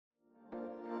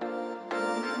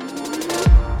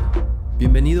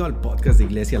Bienvenido al podcast de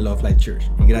Iglesia Love Life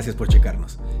Church y gracias por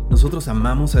checarnos. Nosotros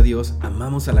amamos a Dios,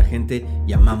 amamos a la gente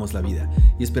y amamos la vida.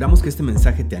 Y esperamos que este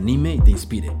mensaje te anime y te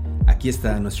inspire. Aquí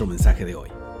está nuestro mensaje de hoy.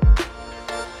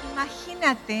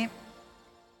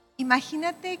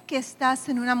 Imagínate que estás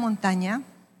en una montaña.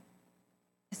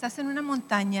 Estás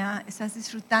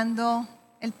disfrutando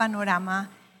el panorama.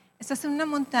 Estás en una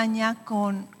montaña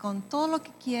con todo lo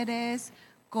que quieres,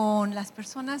 con las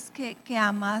personas que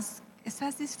amas.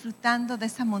 Estás disfrutando de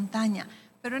esa montaña,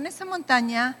 pero en esa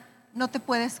montaña no te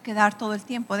puedes quedar todo el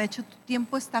tiempo. De hecho, tu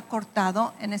tiempo está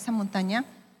cortado en esa montaña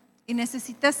y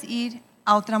necesitas ir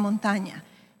a otra montaña.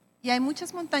 Y hay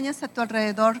muchas montañas a tu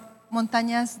alrededor,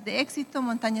 montañas de éxito,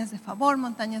 montañas de favor,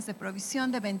 montañas de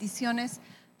provisión, de bendiciones,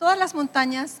 todas las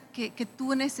montañas que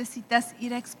tú necesitas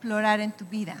ir a explorar en tu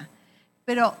vida.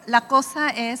 Pero la cosa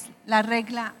es, la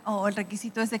regla o el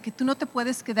requisito es de que tú no te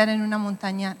puedes quedar en una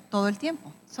montaña todo el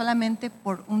tiempo, solamente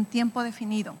por un tiempo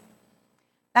definido.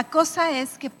 La cosa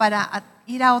es que para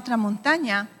ir a otra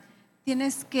montaña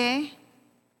tienes que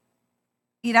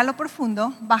ir a lo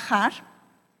profundo, bajar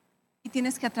y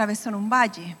tienes que atravesar un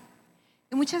valle.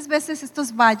 Y muchas veces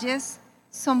estos valles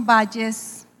son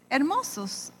valles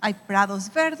hermosos, hay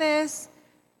prados verdes,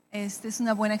 es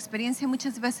una buena experiencia.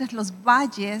 Muchas veces los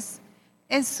valles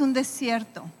es un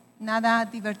desierto, nada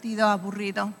divertido,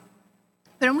 aburrido.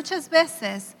 Pero muchas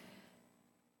veces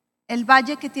el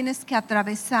valle que tienes que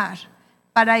atravesar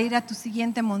para ir a tu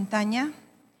siguiente montaña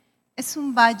es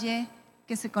un valle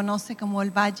que se conoce como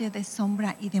el valle de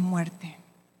sombra y de muerte.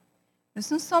 No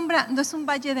es un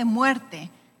valle de muerte,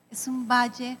 es un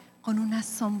valle con una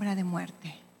sombra de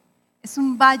muerte. Es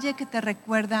un valle que te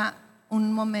recuerda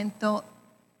un momento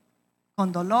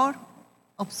con dolor,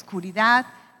 obscuridad,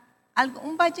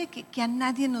 un valle que a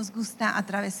nadie nos gusta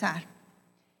atravesar.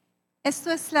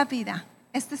 Esto es la vida,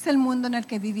 este es el mundo en el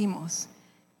que vivimos,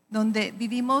 donde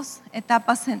vivimos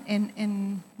etapas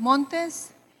en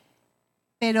montes,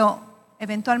 pero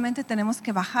eventualmente tenemos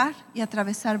que bajar y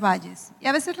atravesar valles. Y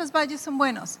a veces los valles son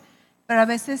buenos, pero a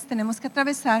veces tenemos que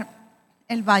atravesar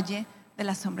el valle de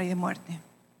la sombra y de muerte.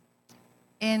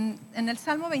 En el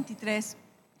Salmo 23,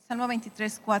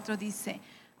 4 dice: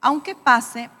 aunque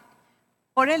pase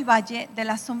por el valle de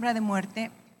la sombra de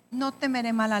muerte, no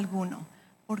temeré mal alguno,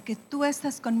 porque tú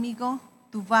estás conmigo,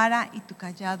 tu vara y tu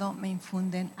cayado me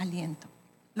infunden aliento.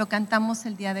 Lo cantamos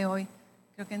el día de hoy,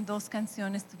 creo que en 2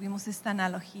 canciones tuvimos esta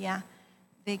analogía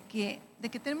de que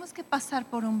tenemos que pasar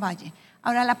por un valle.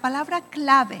 Ahora, la palabra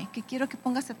clave que quiero que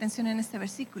pongas atención en este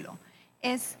versículo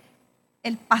es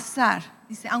el pasar.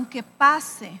 Dice, aunque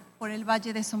pase por el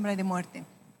valle de sombra y de muerte.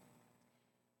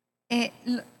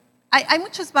 Hay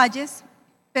muchos valles,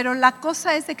 pero la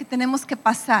cosa es de que tenemos que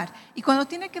pasar. Y cuando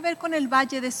tiene que ver con el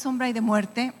valle de sombra y de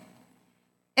muerte,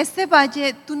 este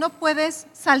valle tú no puedes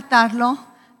saltarlo,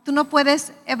 tú no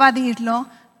puedes evadirlo,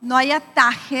 no hay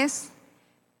atajes,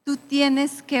 tú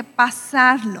tienes que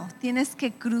pasarlo, tienes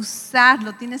que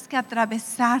cruzarlo, tienes que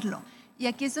atravesarlo. Y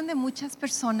aquí es donde muchas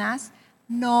personas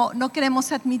no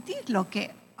queremos admitirlo,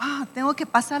 que tengo que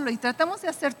pasarlo, y tratamos de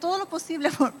hacer todo lo posible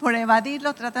por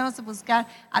evadirlo, tratamos de buscar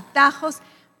atajos,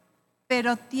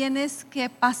 pero tienes que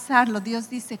pasarlo. Dios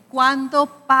dice, cuando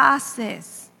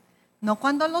pases, no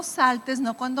cuando lo saltes,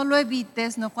 no cuando lo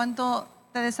evites, no cuando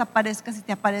te desaparezcas y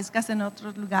te aparezcas en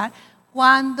otro lugar,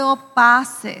 cuando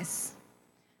pases.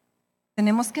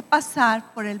 Tenemos que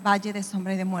pasar por el valle de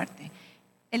sombra y de muerte.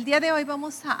 El día de hoy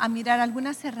vamos a mirar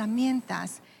algunas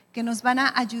herramientas que nos van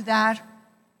a ayudar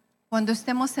cuando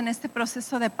estemos en este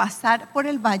proceso de pasar por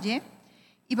el valle,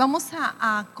 y vamos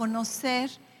a conocer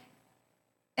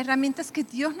herramientas que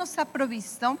Dios nos ha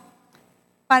provisto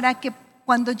para que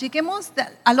cuando lleguemos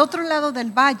al otro lado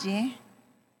del valle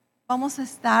vamos a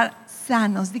estar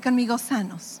sanos. Di conmigo,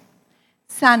 sanos.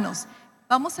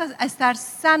 Vamos a estar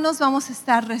sanos, vamos a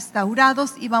estar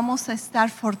restaurados y vamos a estar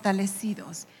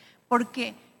fortalecidos.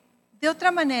 Porque de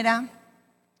otra manera,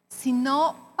 si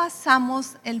no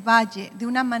pasamos el valle de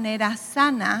una manera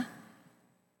sana,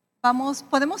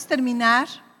 podemos terminar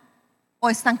o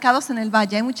estancados en el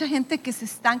valle. Hay mucha gente que se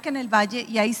estanca en el valle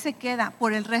y ahí se queda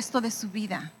por el resto de su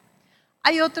vida.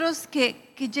 Hay otros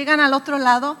que llegan al otro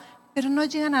lado, pero no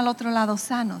llegan al otro lado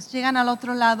sanos. Llegan al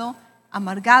otro lado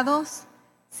amargados,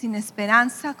 sin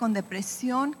esperanza, con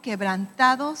depresión,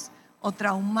 quebrantados o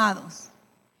traumados.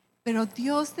 Pero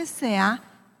Dios desea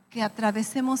que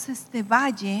atravesemos este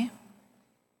valle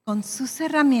con sus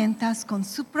herramientas, con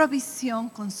su provisión,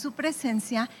 con su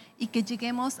presencia, y que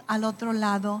lleguemos al otro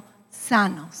lado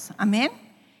sanos. Amén.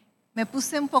 Me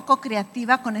puse un poco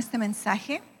creativa con este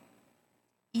mensaje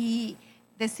y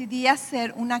decidí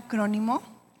hacer un acrónimo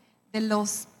de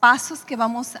los pasos que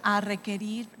vamos a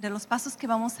requerir, de los pasos que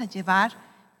vamos a llevar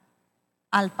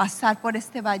al pasar por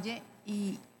este valle,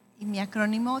 y mi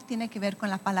acrónimo tiene que ver con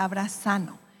la palabra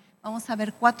sano. Vamos a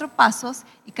ver 4 pasos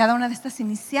y cada una de estas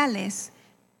iniciales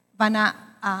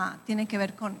tienen que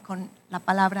ver con la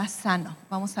palabra sano.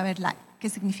 Vamos a ver qué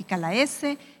significa la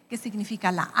S, qué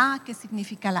significa la A, qué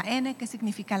significa la N, qué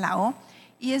significa la O.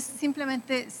 Y es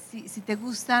simplemente, si te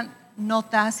gustan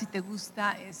notas, si te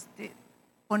gusta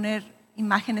poner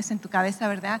imágenes en tu cabeza,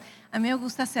 ¿verdad? A mí me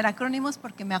gusta hacer acrónimos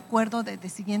porque me acuerdo de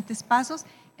siguientes pasos.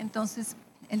 Entonces,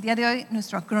 el día de hoy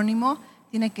nuestro acrónimo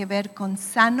tiene que ver con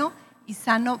sano, y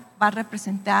sano va a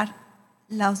representar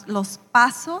los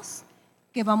pasos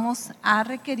que vamos a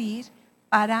requerir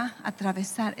para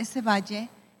atravesar ese valle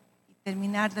y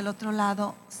terminar del otro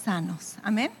lado sanos.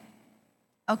 ¿Amén?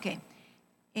 Ok.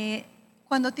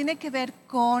 Cuando tiene que ver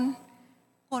con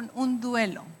un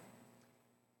duelo,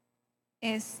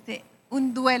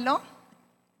 un duelo,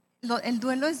 el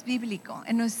duelo es bíblico.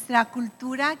 En nuestra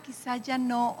cultura quizá ya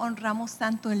no honramos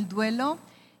tanto el duelo,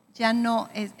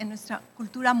 en nuestra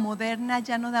cultura moderna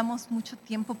ya no damos mucho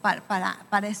tiempo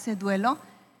para ese duelo.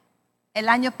 El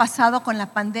año pasado con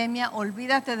la pandemia,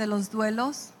 olvídate de los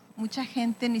duelos. Mucha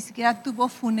gente ni siquiera tuvo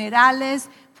funerales.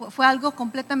 Fue algo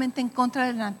completamente en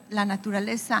contra de la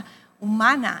naturaleza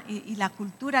humana y la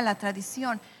cultura, la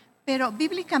tradición. Pero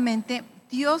bíblicamente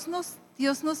Dios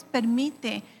nos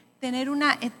permite tener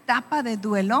una etapa de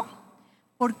duelo,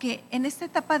 porque en esta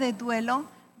etapa de duelo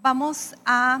vamos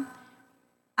a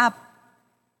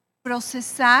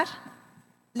procesar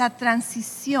la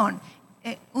transición.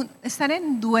 Estar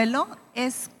en duelo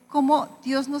es como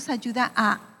Dios nos ayuda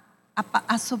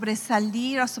a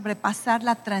sobresalir o a sobrepasar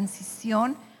la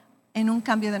transición en un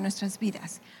cambio de nuestras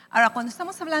vidas. Ahora, cuando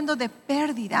estamos hablando de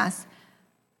pérdidas,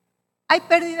 hay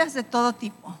pérdidas de todo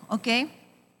tipo, ¿ok?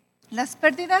 Las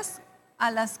pérdidas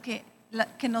a las que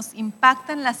nos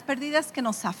impactan, las pérdidas que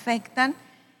nos afectan,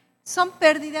 son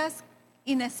pérdidas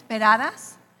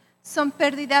inesperadas, son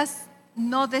pérdidas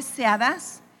no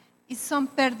deseadas y son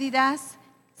pérdidas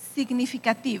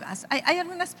significativas. Hay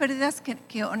algunas pérdidas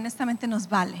que honestamente nos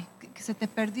vale, que se te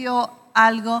perdió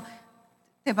algo,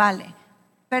 te vale.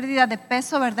 Pérdida de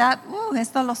peso, ¿verdad?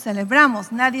 Esto lo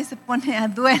celebramos. Nadie se pone a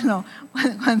duelo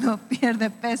cuando pierde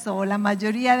peso, o la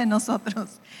mayoría de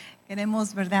nosotros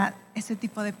queremos, ¿verdad?, ese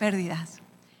tipo de pérdidas.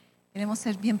 Queremos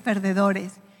ser bien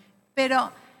perdedores. Pero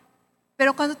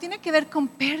cuando tiene que ver con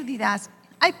pérdidas,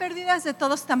 hay pérdidas de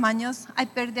todos tamaños, hay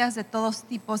pérdidas de todos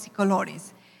tipos y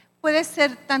colores. Puede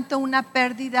ser tanto una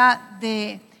pérdida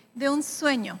de un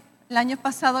sueño. El año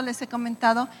pasado les he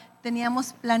comentado,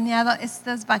 teníamos planeado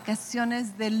estas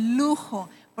vacaciones de lujo,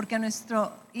 porque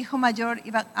nuestro hijo mayor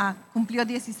cumplió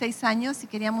 16 años y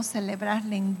queríamos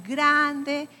celebrarle en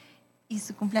grande, y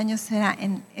su cumpleaños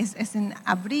es en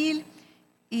abril,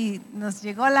 y nos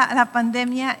llegó la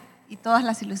pandemia y todas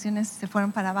las ilusiones se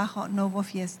fueron para abajo. No hubo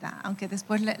fiesta, aunque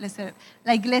después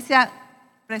la iglesia,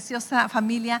 preciosa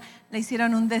familia, le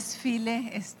hicieron un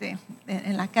desfile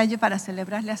en la calle para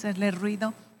celebrarle, hacerle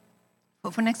ruido.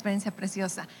 Fue una experiencia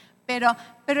preciosa. Pero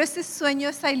ese sueño,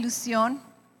 esa ilusión,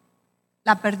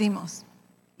 la perdimos.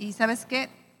 Y ¿sabes qué?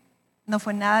 No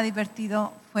fue nada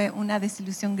divertido, fue una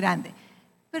desilusión grande.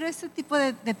 Pero ese tipo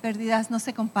de pérdidas no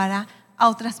se compara a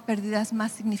otras pérdidas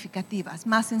más significativas,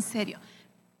 más en serio.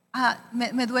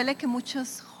 Me duele que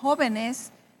muchos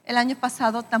jóvenes el año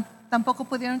pasado tampoco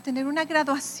pudieron tener una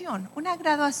graduación.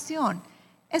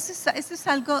 Eso es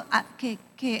algo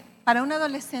que para un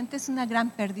adolescente es una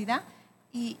gran pérdida,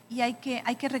 y hay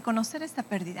que reconocer esta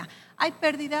pérdida. Hay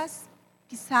pérdidas,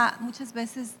 quizá muchas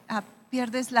veces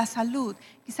pierdes la salud,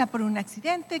 quizá por un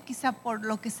accidente, quizá por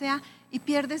lo que sea, y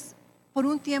pierdes por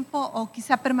un tiempo o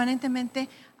quizá permanentemente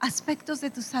aspectos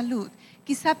de tu salud.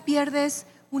 Quizá pierdes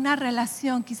una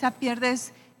relación, quizá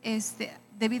pierdes,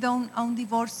 debido a un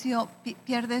divorcio,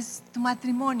 pierdes tu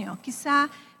matrimonio, quizá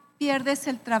pierdes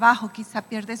el trabajo, quizá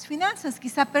pierdes finanzas,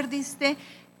 quizá perdiste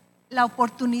la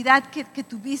oportunidad que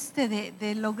tuviste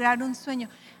de lograr un sueño.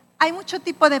 Hay mucho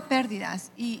tipo de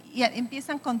pérdidas y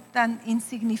empiezan con tan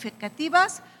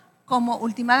insignificativas como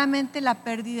últimamente la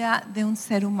pérdida de un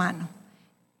ser humano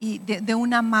y de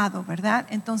un amado, ¿verdad?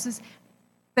 Entonces,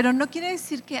 pero no quiere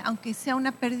decir que aunque sea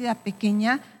una pérdida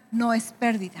pequeña, no es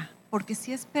pérdida, porque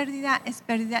si es pérdida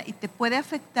y te puede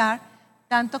afectar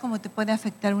tanto como te puede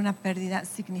afectar una pérdida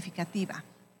significativa.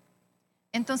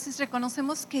 Entonces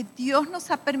reconocemos que Dios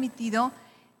nos ha permitido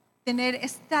tener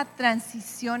esta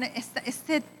transición,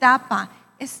 esta etapa,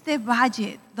 este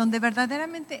valle, donde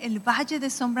verdaderamente el valle de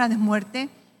sombra de muerte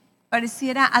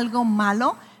pareciera algo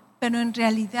malo, pero en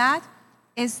realidad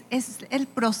es el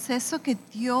proceso que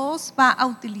Dios va a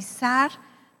utilizar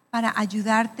para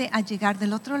ayudarte a llegar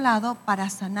del otro lado, para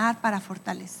sanar, para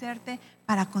fortalecerte,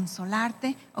 para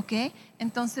consolarte, ¿ok?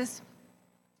 Entonces,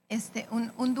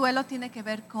 un duelo tiene que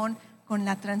ver con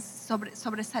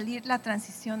sobresalir la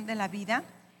transición de la vida,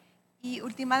 y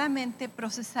últimamente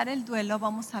procesar el duelo.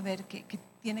 Vamos a ver que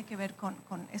tiene que ver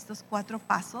con estos 4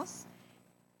 pasos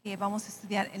que vamos a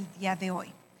estudiar el día de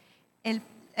hoy.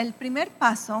 El primer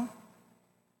paso,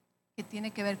 que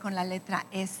tiene que ver con la letra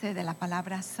S de la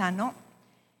palabra sano,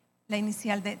 la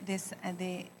inicial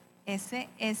de S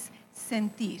es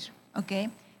sentir, ¿ok?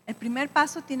 El primer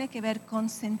paso tiene que ver con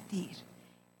sentir.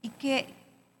 ¿Y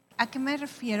a qué me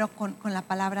refiero con la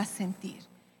palabra sentir?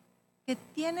 Que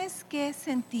tienes que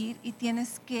sentir y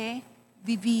tienes que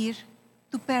vivir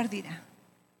tu pérdida.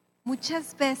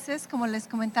 Muchas veces, como les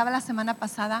comentaba la semana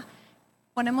pasada,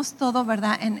 ponemos todo,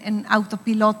 ¿verdad?, en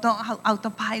autopilot,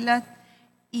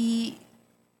 y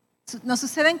nos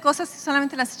suceden cosas y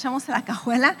solamente las echamos a la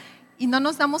cajuela y no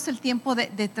nos damos el tiempo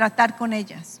de tratar con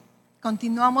ellas.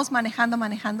 Continuamos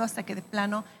manejando hasta que de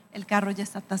plano el carro ya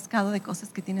está atascado de cosas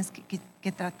que tienes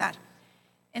que tratar.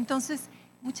 Entonces,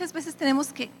 muchas veces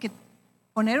tenemos que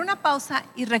poner una pausa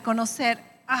y reconocer,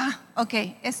 ok,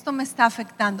 esto me está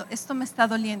afectando, esto me está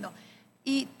doliendo.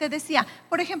 Y te decía,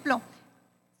 por ejemplo,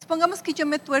 supongamos que yo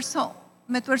me tuerzo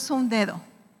un dedo.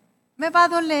 Me va a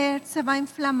doler, se va a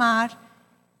inflamar.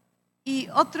 Y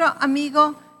otro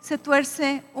amigo se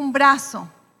tuerce un brazo.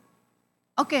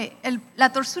 Ok,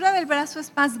 la torsura del brazo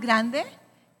es más grande,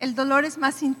 el dolor es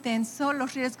más intenso,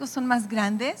 los riesgos son más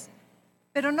grandes,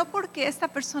 pero no porque esta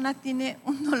persona tiene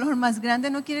un dolor más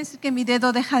grande, no quiere decir que mi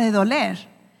dedo deja de doler.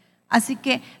 Así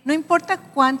que no importa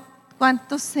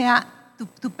cuánto sea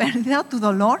tu pérdida o tu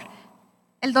dolor,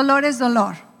 el dolor es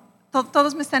dolor.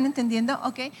 ¿Todos me están entendiendo?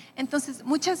 ¿Ok? Entonces,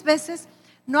 muchas veces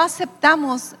no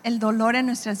aceptamos el dolor en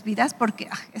nuestras vidas porque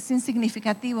es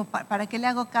insignificativo. ¿Para qué le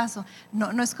hago caso?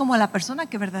 No es como la persona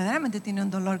que verdaderamente tiene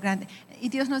un dolor grande. Y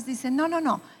Dios nos dice,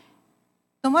 no.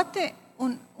 Tómate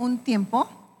un tiempo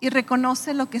y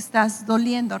reconoce lo que estás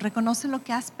doliendo, reconoce lo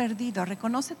que has perdido,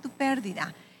 reconoce tu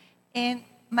pérdida. En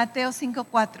Mateo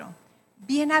 5:4,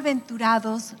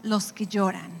 bienaventurados los que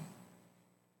lloran,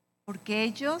 porque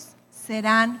ellos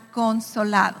serán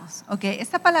consolados. Okay,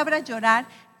 esta palabra llorar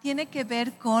tiene que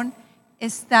ver con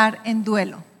estar en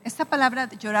duelo. Esta palabra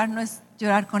llorar no es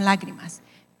llorar con lágrimas.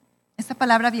 Esta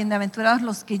palabra bienaventurados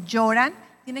los que lloran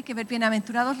tiene que ver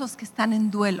bienaventurados los que están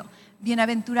en duelo,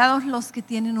 bienaventurados los que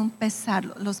tienen un pesar,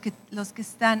 los que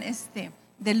están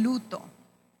de luto,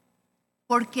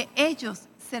 porque ellos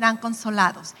serán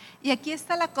consolados. Y aquí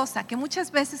está la cosa, que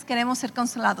muchas veces queremos ser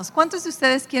consolados. ¿Cuántos de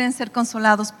ustedes quieren ser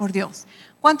consolados por Dios?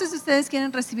 ¿Cuántos de ustedes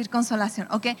quieren recibir consolación?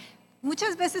 Okay.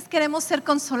 Muchas veces queremos ser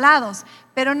consolados,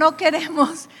 pero no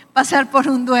queremos pasar por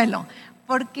un duelo,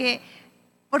 porque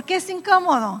es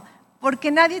incómodo,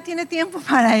 porque nadie tiene tiempo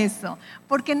para eso,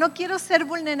 porque no quiero ser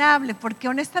vulnerable, porque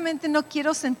honestamente no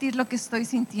quiero sentir lo que estoy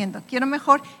sintiendo. Quiero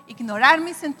mejor ignorar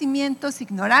mis sentimientos,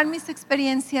 ignorar mis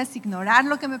experiencias, ignorar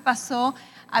lo que me pasó.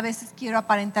 A veces quiero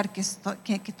aparentar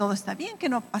que todo está bien, que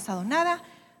no ha pasado nada,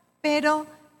 pero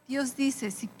Dios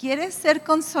dice, si quieres ser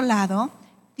consolado,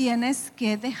 tienes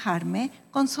que dejarme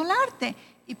consolarte.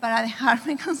 Y para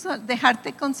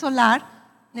dejarte consolar,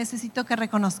 necesito que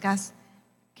reconozcas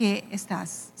que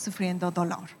estás sufriendo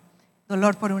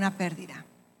dolor por una pérdida.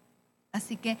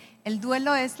 Así que el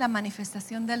duelo es la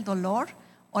manifestación del dolor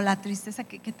o la tristeza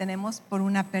que tenemos por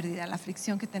una pérdida, la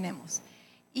aflicción que tenemos.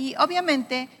 Y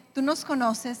obviamente tú nos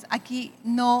conoces, aquí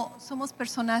no somos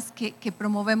personas que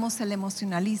promovemos el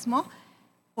emocionalismo,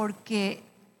 porque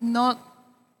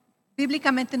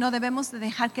bíblicamente no debemos de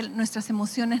dejar que nuestras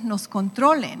emociones nos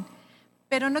controlen.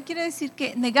 Pero no quiere decir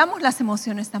que negamos las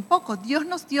emociones tampoco. Dios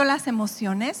nos dio las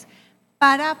emociones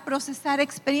para procesar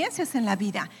experiencias en la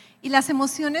vida. Y las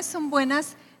emociones son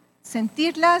buenas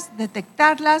sentirlas,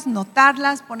 detectarlas,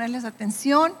 notarlas, ponerles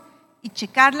atención y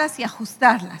checarlas y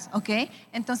ajustarlas. ¿Ok?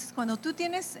 Entonces, cuando tú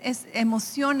tienes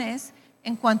emociones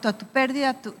en cuanto a tu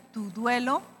pérdida, tu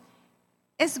duelo,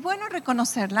 es bueno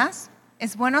reconocerlas,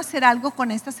 es bueno hacer algo con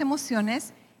estas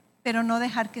emociones, pero no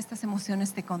dejar que estas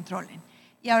emociones te controlen.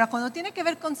 Y ahora, cuando tiene que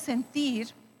ver con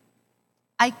sentir,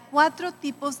 hay 4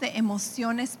 tipos de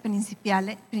emociones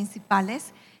principales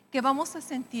que vamos a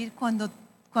sentir cuando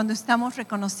estamos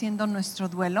reconociendo nuestro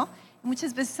duelo,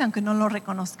 muchas veces aunque no lo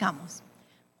reconozcamos.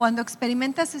 Cuando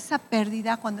experimentas esa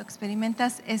pérdida, cuando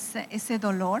experimentas ese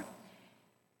dolor,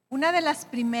 una de las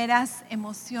primeras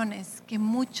emociones que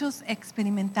muchos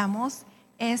experimentamos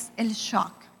es el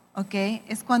shock, ¿ok?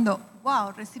 Es cuando,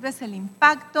 wow, recibes el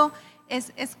impacto,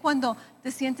 es cuando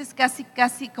te sientes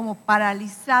casi como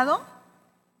paralizado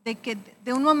de que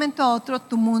de un momento a otro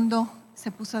tu mundo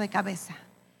se puso de cabeza.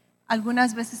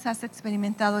 Algunas veces has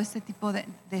experimentado este tipo de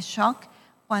shock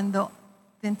cuando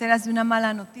te enteras de una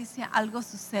mala noticia, algo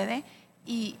sucede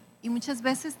y muchas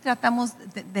veces tratamos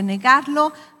de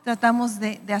negarlo, tratamos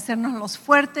de hacernos los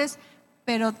fuertes,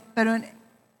 pero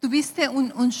tuviste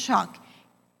un shock.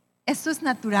 Esto es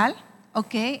natural,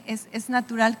 ¿ok? Es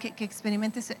natural que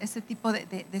experimentes ese tipo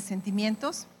de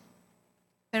sentimientos,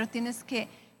 pero tienes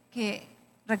que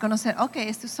reconocer, ok,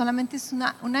 esto solamente es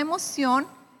una emoción,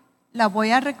 la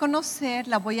voy a reconocer,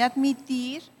 la voy a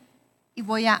admitir y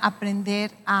voy a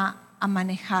aprender a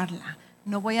manejarla.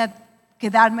 No voy a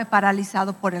quedarme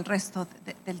paralizado por el resto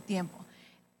del tiempo.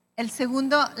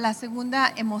 La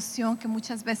segunda emoción que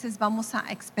muchas veces vamos a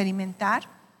experimentar,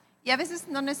 y a veces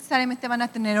no necesariamente van a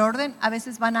tener orden, a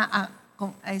veces van a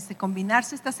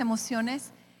combinarse estas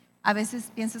emociones, a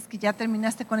veces piensas que ya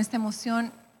terminaste con esta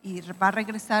emoción y va a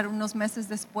regresar unos meses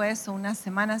después o unas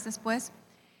semanas después.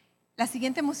 La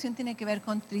siguiente emoción tiene que ver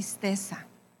con tristeza.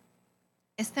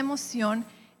 Esta emoción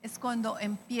es cuando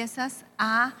empiezas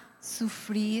a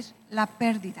sufrir la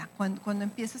pérdida, cuando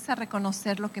empiezas a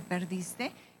reconocer lo que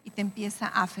perdiste y te empieza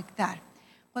a afectar.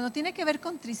 Cuando tiene que ver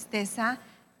con tristeza,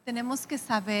 tenemos que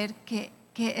saber que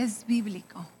es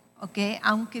bíblico, ¿ok?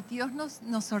 Aunque Dios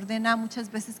nos ordena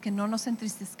muchas veces que no nos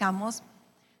entristezcamos,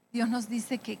 Dios nos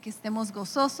dice que estemos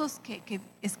gozosos, que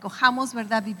escojamos,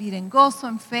 ¿verdad?, vivir en gozo,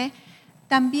 en fe.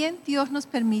 También Dios nos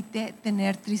permite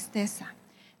tener tristeza.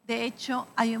 De hecho,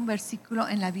 hay un versículo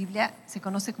en la Biblia, se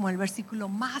conoce como el versículo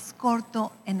más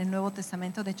corto en el Nuevo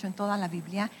Testamento, de hecho en toda la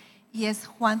Biblia, y es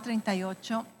Juan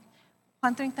 11:35.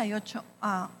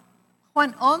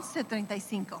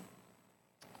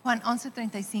 Juan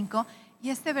 11:35, y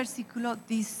este versículo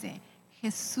dice,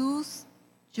 Jesús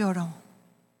lloró.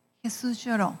 Jesús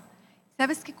lloró.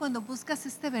 ¿Sabes que cuando buscas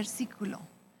este versículo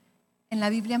en la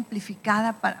Biblia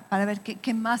amplificada para ver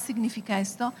qué más significa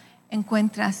esto,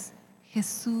 encuentras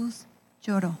Jesús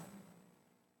lloró?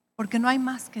 Porque no hay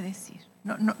más que decir,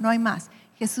 no hay más.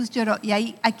 Jesús lloró.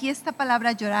 Y aquí esta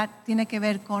palabra llorar tiene que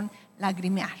ver con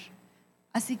lagrimear.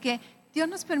 Así que Dios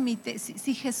nos permite,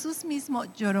 si Jesús mismo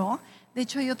lloró, de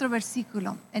hecho hay otro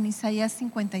versículo en Isaías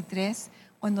 53,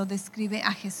 cuando describe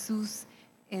a Jesús,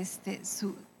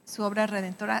 su obra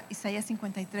redentora, Isaías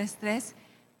 53:3,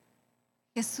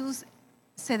 Jesús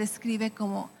se describe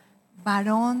como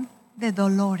varón de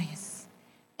dolores,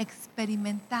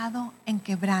 experimentado en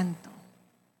quebranto.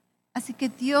 Así que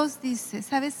Dios dice,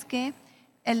 ¿sabes qué?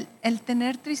 El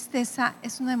tener tristeza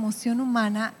es una emoción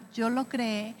humana, yo lo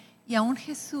creé, y aún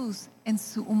Jesús en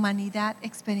su humanidad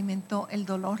experimentó el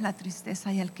dolor, la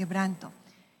tristeza y el quebranto.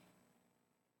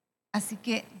 Así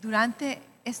que durante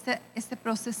este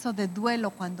proceso de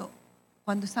duelo, cuando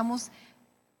estamos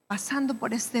pasando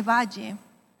por este valle,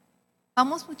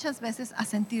 vamos muchas veces a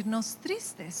sentirnos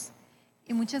tristes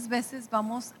y muchas veces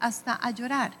vamos hasta a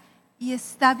llorar. Y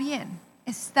está bien,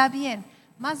 está bien.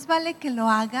 Más vale que lo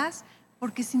hagas,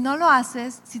 porque si no lo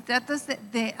haces, si tratas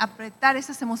de apretar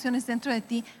esas emociones dentro de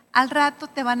ti, al rato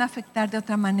te van a afectar de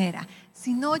otra manera.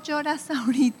 Si no lloras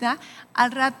ahorita,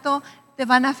 al rato te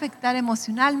van a afectar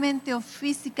emocionalmente o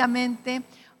físicamente,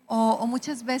 o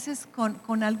muchas veces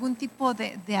con algún tipo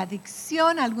de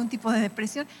adicción, algún tipo de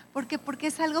depresión. ¿Por qué? Porque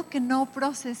es algo que no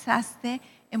procesaste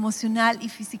emocional y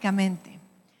físicamente.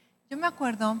 Yo me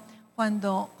acuerdo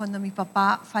cuando mi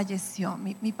papá falleció.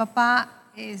 Mi papá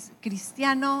es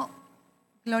cristiano,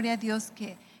 gloria a Dios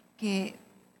que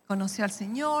conoció al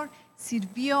Señor,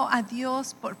 sirvió a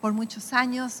Dios por muchos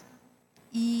años.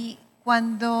 Y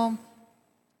cuando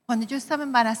yo estaba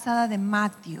embarazada de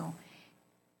Matthew,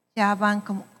 ya van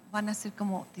a ser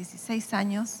como 16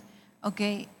 años, ¿ok?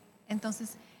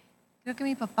 Entonces, creo que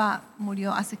mi papá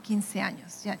murió hace 15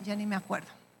 años, ya ni me acuerdo.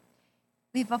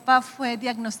 Mi papá fue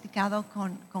diagnosticado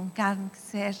con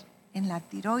cáncer en la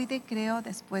tiroide, creo,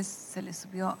 después se le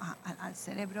subió al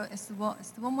cerebro,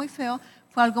 estuvo muy feo,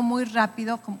 fue algo muy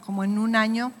rápido, como en un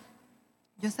año.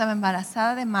 Yo estaba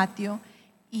embarazada de Matthew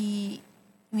y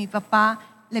mi papá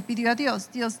le pidió a Dios,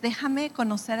 déjame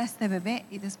conocer a este bebé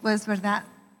y después, ¿verdad?,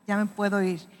 ya me puedo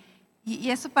ir. Y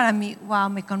eso para mí, wow,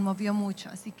 me conmovió mucho.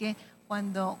 Así que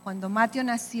cuando Matthew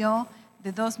nació,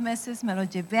 de 2 meses me lo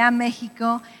llevé a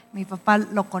México, mi papá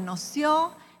lo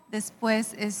conoció,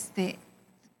 después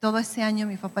todo ese año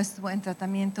mi papá estuvo en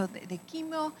tratamiento de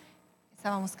quimio,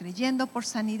 estábamos creyendo por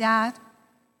sanidad,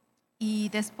 y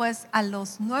después a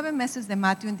los 9 meses de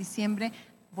Matthew, en diciembre,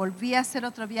 volví a hacer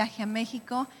otro viaje a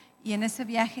México, y en ese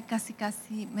viaje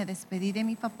casi me despedí de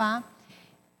mi papá.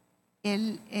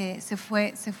 Él se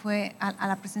fue a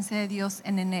la presencia de Dios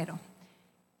en enero.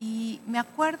 Y me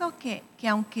acuerdo que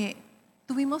aunque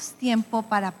tuvimos tiempo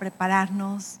para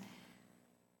prepararnos,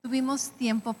 tuvimos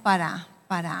tiempo para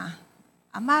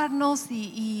amarnos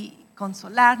y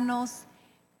consolarnos.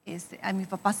 A mi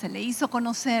papá se le hizo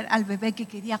conocer al bebé que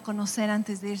quería conocer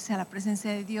antes de irse a la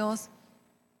presencia de Dios.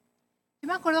 Yo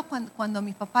me acuerdo cuando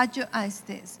mi papá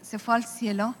se fue al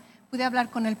cielo, pude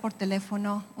hablar con él por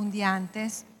teléfono un día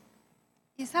antes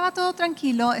y estaba todo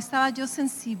tranquilo, estaba yo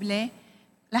sensible.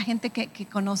 La gente que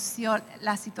conoció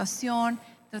la situación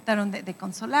trataron de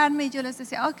consolarme y yo les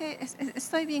decía, ok,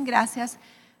 estoy bien, gracias.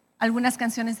 Algunas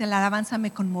canciones de la alabanza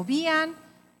me conmovían,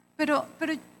 pero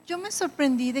yo me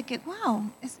sorprendí de que,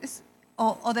 wow,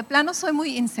 o de plano soy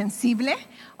muy insensible,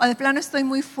 o de plano estoy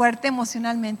muy fuerte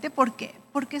emocionalmente, porque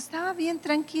estaba bien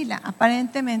tranquila.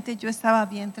 Aparentemente yo estaba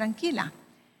bien tranquila.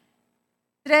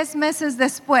 3 meses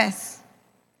después,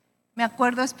 me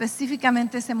acuerdo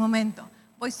específicamente ese momento,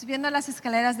 voy subiendo las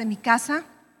escaleras de mi casa,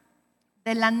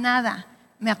 de la nada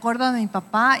me acuerdo de mi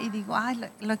papá y digo, ay,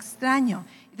 lo extraño.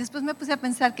 Y después me puse a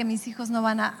pensar que mis hijos no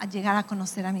van a llegar a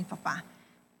conocer a mi papá.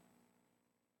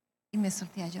 Y me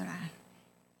solté a llorar.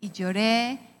 Y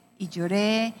lloré, y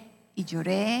lloré, y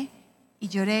lloré, y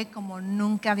lloré como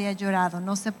nunca había llorado.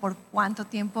 No sé por cuánto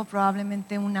tiempo,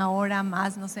 probablemente 1 hora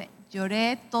más, no sé.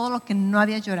 Lloré todo lo que no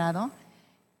había llorado.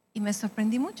 Y me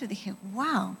sorprendí mucho. Dije,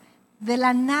 wow, de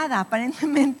la nada,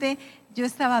 aparentemente yo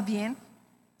estaba bien.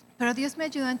 Pero Dios me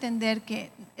ayudó a entender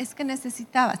que es que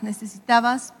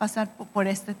necesitabas pasar por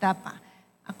esta etapa.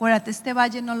 Acuérdate, este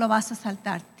valle no lo vas a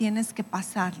saltar, tienes que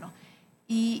pasarlo.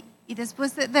 Y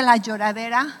después de la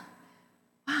lloradera,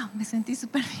 wow, me sentí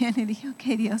súper bien y dije, ok,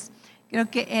 Dios,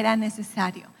 creo que era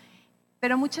necesario.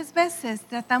 Pero muchas veces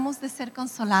tratamos de ser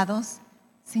consolados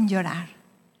sin llorar.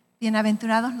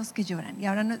 Bienaventurados los que lloran. Y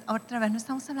ahora otra vez no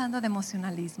estamos hablando de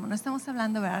emocionalismo, no estamos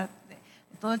hablando de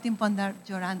todo el tiempo andar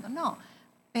llorando, no.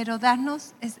 Pero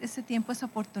darnos ese tiempo, esa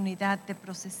oportunidad de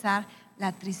procesar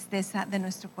la tristeza de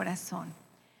nuestro corazón.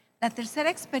 La tercera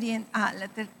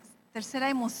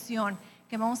emoción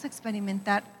que vamos a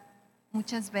experimentar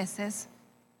muchas veces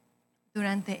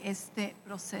durante este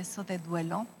proceso de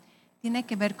duelo tiene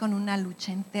que ver con una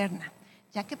lucha interna.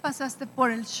 Ya que pasaste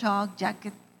por el shock, ya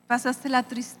que pasaste la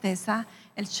tristeza,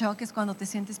 el shock es cuando te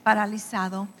sientes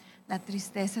paralizado, la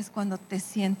tristeza es cuando te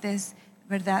sientes,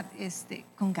 ¿verdad?,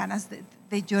 con ganas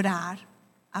de llorar,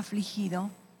 afligido.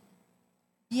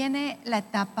 Viene la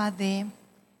etapa de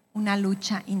una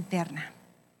lucha interna.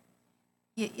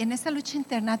 Y en esa lucha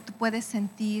interna tú puedes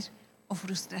sentir o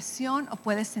frustración o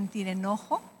puedes sentir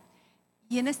enojo.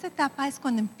 Y en esta etapa es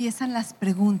cuando empiezan las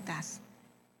preguntas.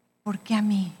 ¿Por qué a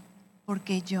mí? ¿Por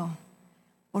qué yo?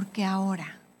 ¿Por qué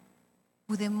ahora?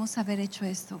 Pudimos haber hecho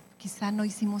esto, quizá no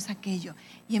hicimos aquello.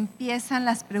 Y empiezan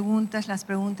las preguntas.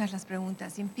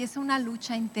 Y empieza una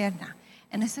lucha interna.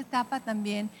 En esa etapa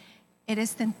también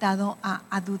eres tentado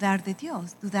a dudar de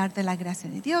Dios, dudar de la gracia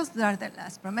de Dios, dudar de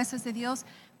las promesas de Dios.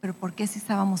 Pero ¿por qué si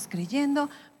estábamos creyendo?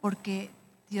 ¿Por qué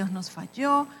Dios nos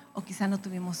falló? O quizá no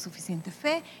tuvimos suficiente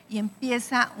fe. Y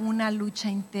empieza una lucha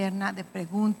interna de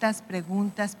preguntas.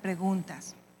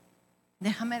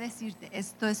 Déjame decirte,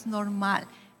 esto es normal.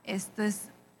 Esto es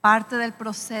parte del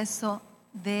proceso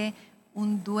de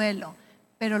un duelo,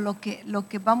 pero lo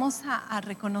que vamos a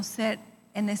reconocer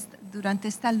durante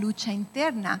esta lucha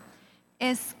interna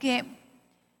es que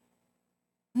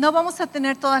no vamos a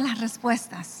tener todas las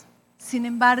respuestas. Sin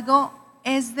embargo,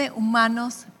 es de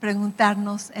humanos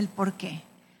preguntarnos el por qué.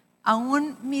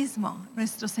 Aún mismo,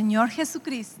 nuestro Señor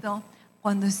Jesucristo,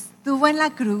 cuando estuvo en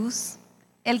la cruz,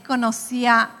 Él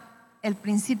conocía el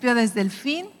principio desde el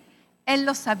fin. Él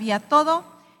lo sabía todo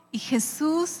y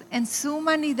Jesús en su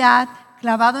humanidad,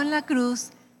 clavado en la cruz,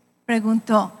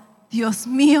 preguntó, Dios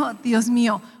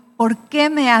mío, ¿por qué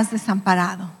me has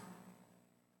desamparado?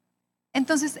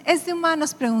 Entonces es de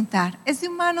humanos preguntar, es de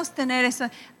humanos tener eso,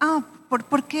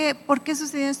 ¿por qué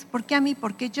sucedió esto? ¿Por qué a mí?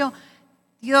 ¿Por qué yo?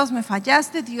 Dios, me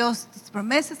fallaste, Dios, tus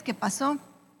promesas, ¿qué pasó?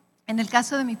 En el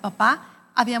caso de mi papá,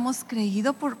 habíamos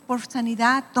creído por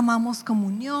sanidad, tomamos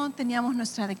comunión, teníamos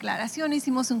nuestra declaración,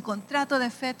 hicimos un contrato de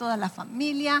fe, toda la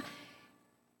familia.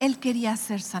 Él quería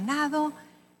ser sanado,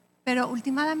 pero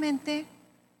últimamente,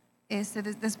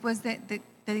 después de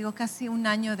te digo, casi 1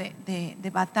 año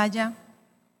de batalla,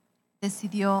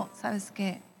 decidió, ¿sabes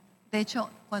qué? De hecho,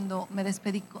 cuando me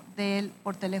despedí de él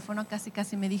por teléfono,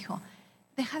 casi me dijo,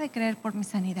 deja de creer por mi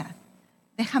sanidad,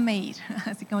 déjame ir.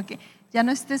 Así como que ya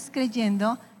no estés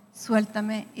creyendo,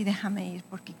 suéltame y déjame ir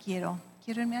porque quiero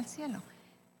irme al cielo.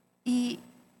 Y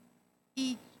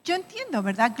yo entiendo,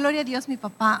 ¿verdad? Gloria a Dios, mi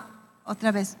papá,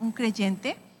 otra vez, un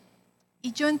creyente.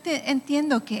 Y yo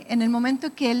entiendo que en el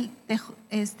momento que él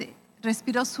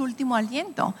respiró su último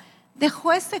aliento.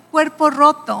 Dejó ese cuerpo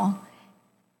roto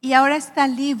y ahora está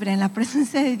libre en la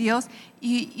presencia de Dios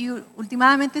y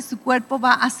últimamente su cuerpo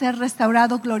va a ser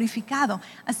restaurado, glorificado.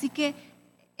 Así que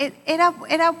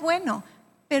era bueno,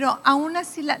 pero aún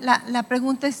así la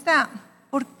pregunta está,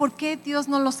 ¿por qué Dios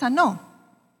no lo sanó?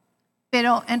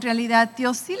 Pero en realidad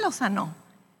Dios sí lo sanó,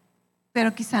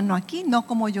 pero quizá no aquí, no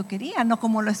como yo quería, no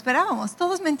como lo esperábamos.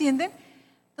 ¿Todos me entienden?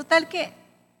 Total que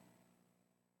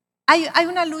hay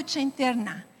una lucha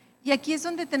interna. Y aquí es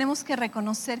donde tenemos que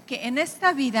reconocer que en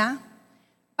esta vida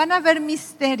van a haber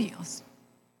misterios.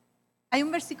 Hay un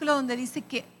versículo donde dice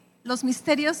que los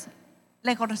misterios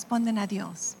le corresponden a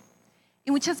Dios.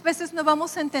 Y muchas veces no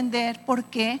vamos a entender por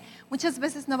qué, muchas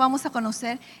veces no vamos a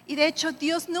conocer. Y de hecho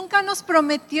Dios nunca nos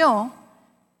prometió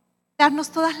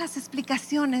darnos todas las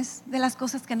explicaciones de las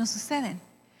cosas que nos suceden.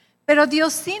 Pero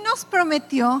Dios sí nos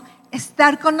prometió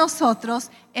estar con nosotros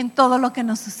en todo lo que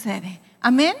nos sucede.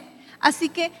 Amén. Así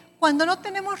que cuando no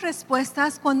tenemos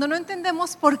respuestas, cuando no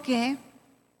entendemos por qué,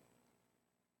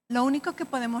 lo único que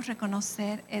podemos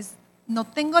reconocer es, no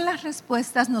tengo las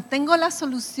respuestas, no tengo la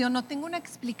solución, no tengo una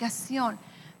explicación,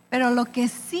 pero lo que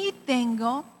sí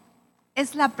tengo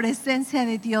es la presencia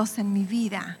de Dios en mi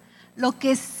vida. Lo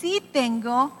que sí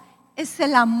tengo es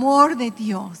el amor de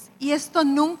Dios y esto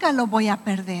nunca lo voy a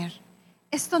perder.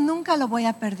 Esto nunca lo voy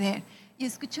a perder. Y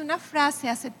escuché una frase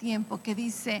hace tiempo que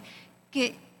dice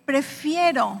que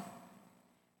prefiero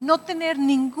no tener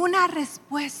ninguna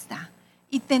respuesta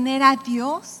y tener a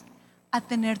Dios a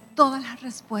tener todas las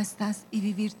respuestas y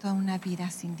vivir toda una vida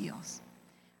sin Dios.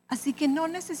 Así que no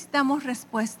necesitamos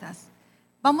respuestas.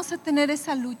 Vamos a tener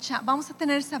esa lucha, vamos a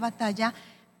tener esa batalla,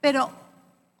 pero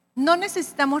no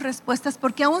necesitamos respuestas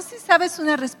porque aun si sabes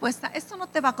una respuesta, esto no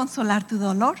te va a consolar tu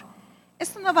dolor,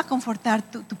 esto no va a confortar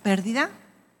tu pérdida.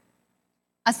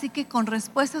 Así que con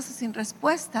respuestas o sin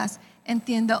respuestas,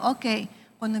 entiendo, ok,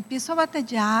 cuando empiezo a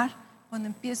batallar, cuando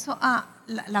empiezo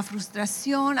la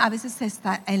frustración, a veces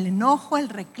está el enojo, el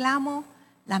reclamo,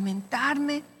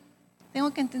 lamentarme,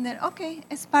 tengo que entender, ok,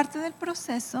 es parte del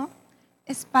proceso,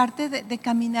 es parte de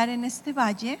caminar en este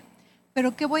valle,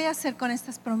 pero ¿qué voy a hacer con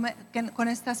estas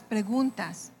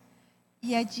preguntas?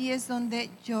 Y allí es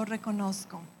donde yo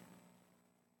reconozco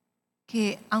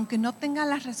que aunque no tenga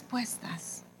las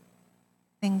respuestas,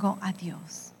 tengo a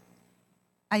Dios.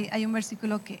 Hay un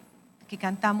versículo que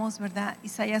cantamos, ¿verdad?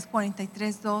 Isaías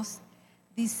 43:2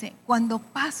 dice, cuando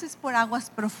pases por aguas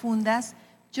profundas,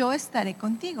 yo estaré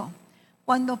contigo.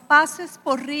 Cuando pases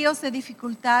por ríos de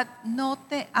dificultad, no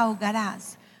te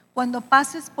ahogarás. Cuando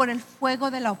pases por el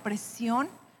fuego de la opresión,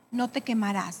 no te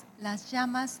quemarás. Las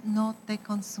llamas no te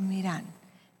consumirán.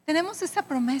 Tenemos esa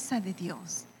promesa de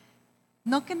Dios.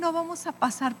 No que no vamos a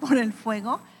pasar por el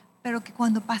fuego, pero que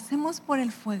cuando pasemos por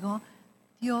el fuego,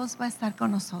 Dios va a estar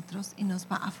con nosotros y nos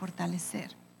va a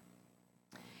fortalecer.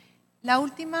 La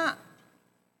última,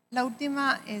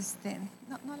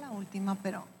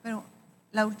 pero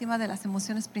la última de las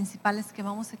emociones principales que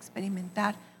vamos a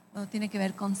experimentar cuando tiene que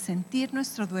ver con sentir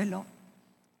nuestro duelo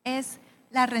es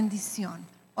la rendición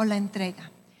o la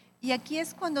entrega. Y aquí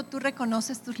es cuando tú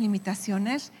reconoces tus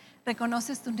limitaciones,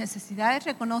 reconoces tus necesidades,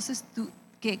 reconoces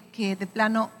que de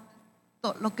plano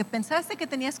lo que pensaste que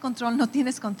tenías control no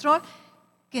tienes control,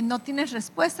 que no tienes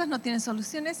respuestas, no tienes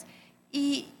soluciones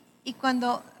y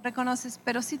cuando reconoces,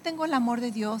 pero sí tengo el amor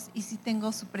de Dios y sí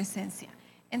tengo su presencia.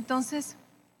 Entonces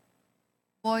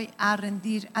voy a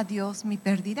rendir a Dios mi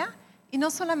pérdida y no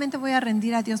solamente voy a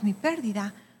rendir a Dios mi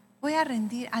pérdida, voy a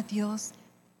rendir a Dios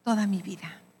toda mi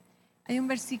vida. Hay un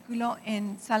versículo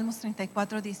en Salmos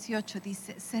 34:18,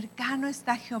 dice, cercano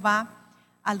está Jehová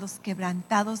a los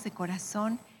quebrantados de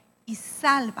corazón y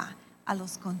salva a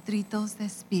los contritos de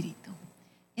espíritu.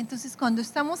 Entonces, cuando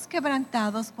estamos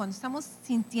quebrantados, cuando estamos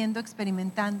sintiendo,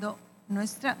 experimentando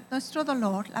nuestro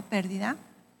dolor, la pérdida,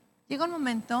 llega un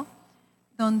momento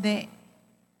donde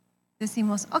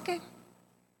decimos, ok,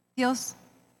 Dios,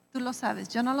 tú lo sabes,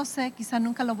 yo no lo sé, quizá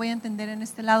nunca lo voy a entender en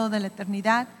este lado de la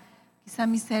eternidad, quizá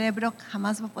mi cerebro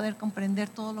jamás va a poder comprender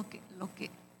todo lo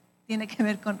que tiene que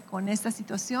ver con esta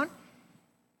situación.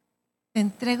 Te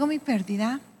entrego mi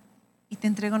pérdida y te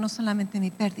entrego no solamente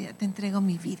mi pérdida, te entrego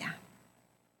mi vida.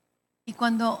 Y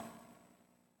cuando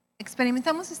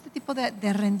experimentamos este tipo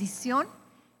de rendición,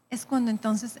 es cuando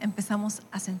entonces empezamos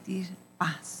a sentir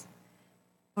paz.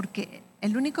 Porque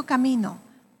el único camino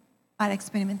para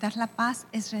experimentar la paz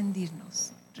es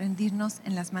rendirnos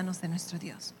en las manos de nuestro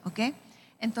Dios. ¿Ok?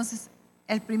 Entonces,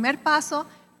 el primer paso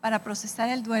para procesar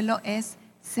el duelo es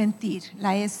sentir,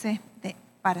 la S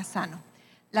para sano.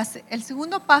 El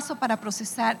segundo paso para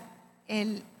procesar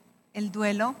el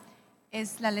duelo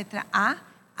es la letra A,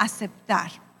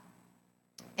 aceptar.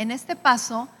 en este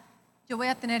paso yo voy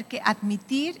a tener que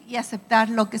admitir y aceptar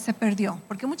lo que se perdió,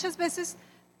 porque muchas veces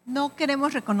no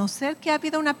queremos reconocer que ha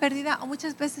habido una pérdida o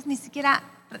muchas veces ni siquiera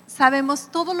sabemos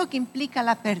todo lo que implica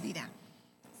la pérdida.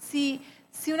 Si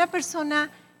una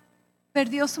persona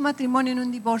perdió su matrimonio en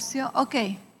un divorcio, ok,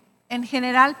 en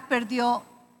general perdió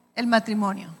el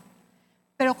matrimonio.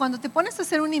 Pero cuando te pones a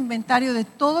hacer un inventario de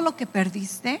todo lo que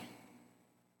perdiste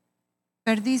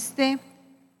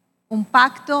un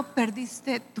pacto,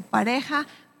 perdiste tu pareja,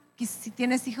 si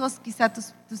tienes hijos, quizá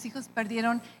tus hijos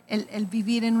perdieron el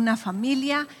vivir en una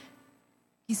familia,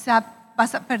 quizá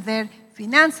vas a perder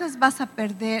finanzas, vas a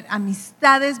perder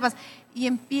amistades, y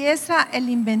empieza el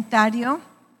inventario.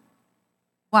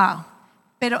 Wow,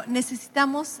 pero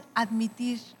necesitamos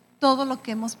admitir todo lo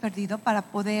que hemos perdido para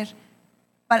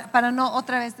no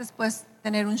otra vez después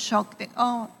tener un shock de,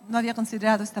 no había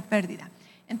considerado esta pérdida.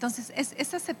 Entonces,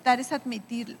 es aceptar, es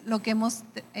admitir lo que hemos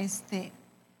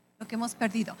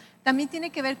perdido. También tiene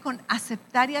que ver con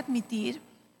aceptar y admitir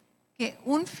que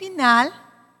un final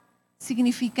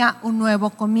significa un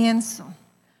nuevo comienzo.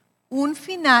 Un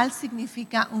final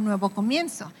significa un nuevo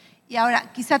comienzo. Y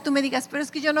ahora, quizá tú me digas, pero es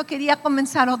que yo no quería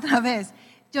comenzar otra vez.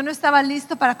 Yo no estaba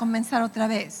listo para comenzar otra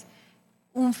vez.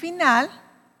 Un final,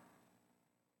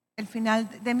 el final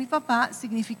de mi papá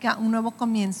significa un nuevo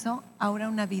comienzo, ahora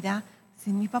una vida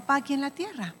sin mi papá aquí en la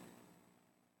tierra.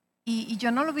 Y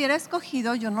yo no lo hubiera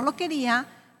escogido, yo no lo quería,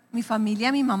 mi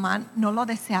familia, mi mamá no lo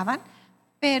deseaban,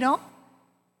 pero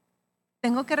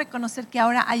tengo que reconocer que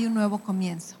ahora hay un nuevo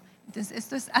comienzo. Entonces,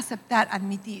 esto es aceptar,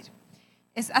 admitir.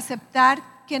 Es aceptar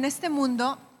que en este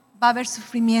mundo va a haber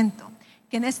sufrimiento,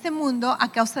 que en este mundo,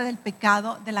 a causa del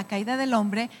pecado, de la caída del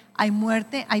hombre, hay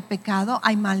muerte, hay pecado,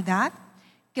 hay maldad,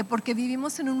 que porque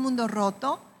vivimos en un mundo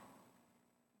roto,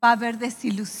 va a haber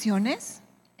desilusiones.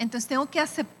 Entonces tengo que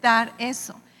aceptar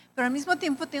eso, pero al mismo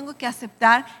tiempo tengo que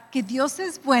aceptar que Dios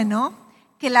es bueno,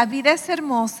 que la vida es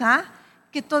hermosa,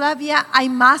 que todavía hay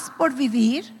más por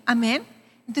vivir, amén.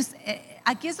 Entonces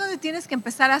aquí es donde tienes que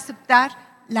empezar a aceptar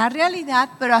la realidad,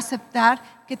 pero aceptar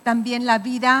que también la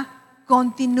vida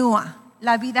continúa,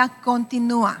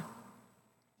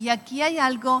 Y aquí hay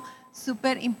algo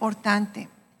súper importante,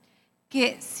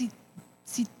 que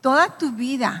si toda tu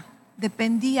vida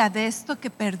dependía de esto que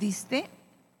perdiste,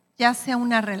 ya sea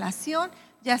una relación,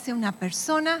 ya sea una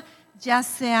persona, ya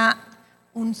sea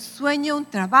un sueño, un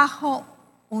trabajo,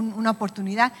 una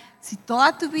oportunidad, si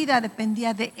toda tu vida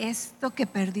dependía de esto que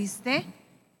perdiste,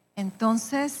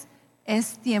 entonces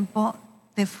es tiempo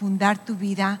de fundar tu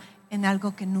vida en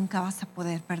algo que nunca vas a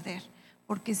poder perder.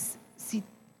 Porque si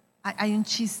hay un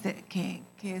chiste que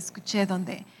escuché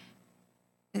donde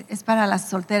es para las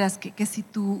solteras, que si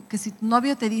tu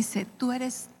novio te dice, tú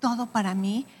eres todo para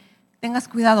mí, tengas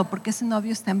cuidado porque ese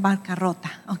novio está en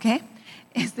bancarrota, ¿ok?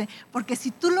 Porque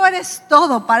si tú lo eres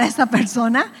todo para esa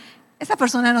persona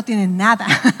no tiene nada.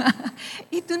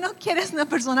 Y tú no quieres una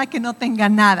persona que no tenga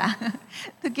nada.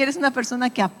 Tú quieres una persona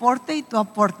que aporte y tú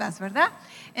aportas, ¿verdad?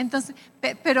 Entonces,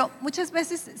 pero muchas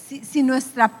veces si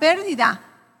nuestra pérdida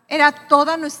era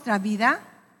toda nuestra vida,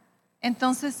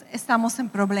 entonces estamos en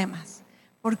problemas.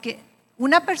 Porque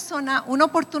una persona, una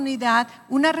oportunidad,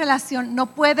 una relación no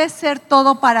puede ser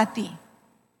todo para ti.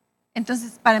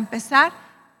 Entonces, para empezar,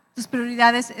 tus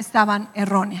prioridades estaban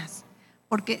erróneas.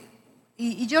 Porque,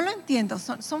 y yo lo entiendo,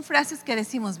 son frases que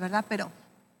decimos, ¿verdad? Pero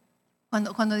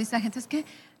cuando dice la gente, es que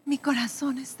mi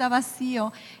corazón está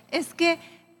vacío, es que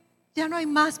ya no hay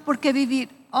más por qué vivir.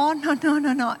 Oh,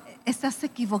 no, estás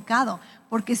equivocado.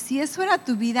 Porque si eso era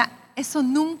tu vida, eso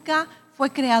nunca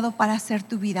fue creado para ser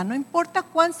tu vida. No importa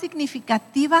cuán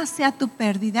significativa sea tu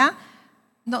pérdida,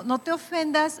 no te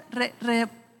ofendas,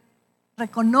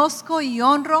 reconozco y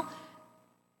honro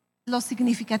lo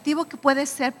significativo que puede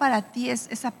ser para ti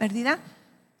esa pérdida,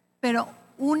 pero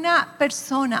una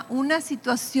persona, una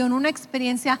situación, una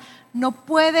experiencia no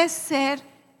puede ser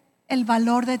el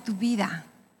valor de tu vida.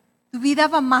 Tu vida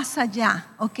va más allá,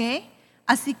 ¿ok?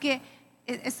 Así que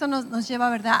esto nos lleva,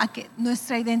 ¿verdad?, a que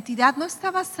nuestra identidad no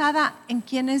está basada en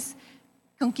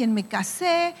con quién me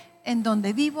casé, en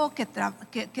dónde vivo, qué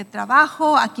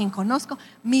trabajo, a quién conozco.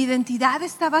 Mi identidad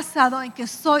está basada en que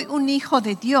soy un hijo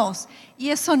de Dios y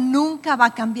eso nunca va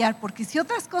a cambiar, porque si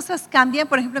otras cosas cambian,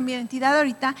 por ejemplo, mi identidad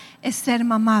ahorita es ser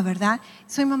mamá, ¿verdad?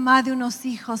 Soy mamá de unos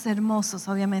hijos hermosos,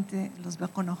 obviamente los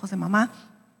veo con ojos de mamá.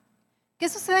 ¿Qué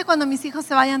sucede cuando mis hijos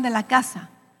se vayan de la casa?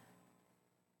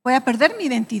 Voy a perder mi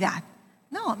identidad.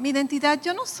 No, mi identidad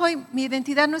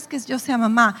no es que yo sea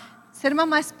mamá. Ser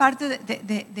mamá es parte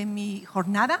de mi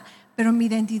jornada, pero mi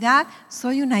identidad,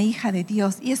 soy una hija de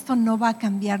Dios y esto no va a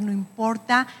cambiar, no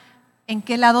importa en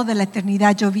qué lado de la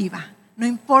eternidad yo viva. no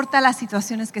importa las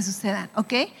situaciones que sucedan,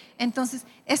 ¿ok? Entonces,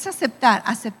 es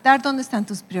aceptar dónde están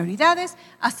tus prioridades,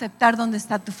 aceptar dónde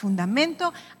está tu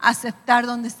fundamento, aceptar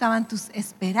dónde estaban tus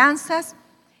esperanzas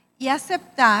y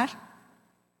aceptar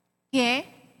que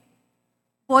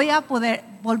voy a poder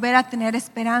volver a tener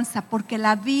esperanza porque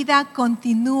la vida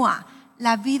continúa.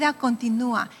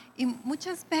 Y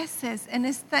muchas veces en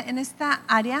esta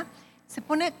área se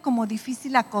pone como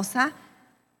difícil la cosa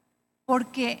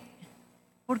porque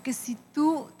si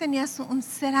tú tenías un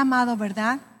ser amado,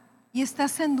 ¿verdad? Y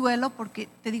estás en duelo, porque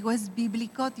te digo, es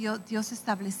bíblico, Dios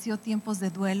estableció tiempos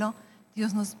de duelo,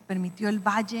 Dios nos permitió el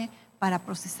valle para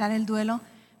procesar el duelo,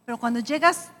 pero cuando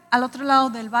llegas al otro lado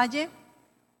del valle,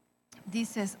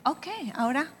 dices, ok,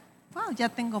 ahora, wow, ya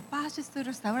tengo paz, ya estoy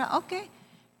restaurada, ok.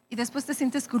 Y después te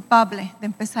sientes culpable de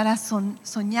empezar a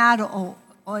soñar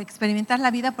o experimentar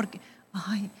la vida porque,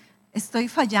 ay, estoy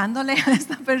fallándole a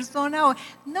esta persona.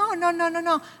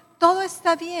 No. Todo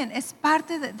está bien, es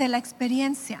parte de la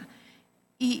experiencia.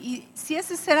 Y si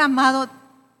ese ser amado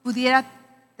pudiera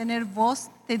tener voz,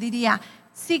 te diría,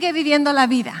 sigue viviendo la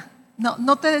vida,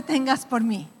 no te detengas por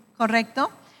mí,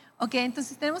 ¿correcto? Ok,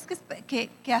 entonces tenemos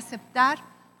que aceptar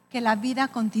que la vida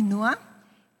continúa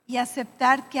y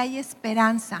aceptar que hay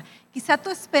esperanza. Quizá tu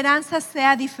esperanza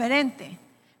sea diferente.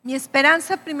 Mi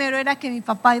esperanza primero era que mi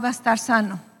papá iba a estar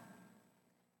sano.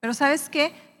 Pero ¿sabes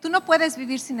qué? Tú no puedes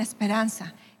vivir sin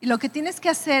esperanza. Y lo que tienes que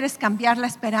hacer es cambiar la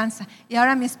esperanza. Y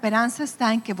ahora mi esperanza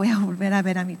está en que voy a volver a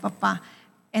ver a mi papá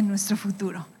en nuestro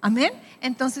futuro. ¿Amén?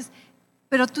 Entonces,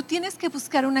 pero tú tienes que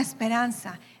buscar una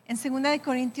esperanza. En 2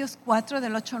 Corintios 4,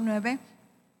 del 8 al 9,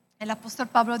 el apóstol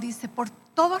Pablo dice, por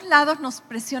todos lados nos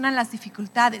presionan las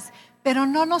dificultades, pero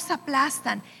no nos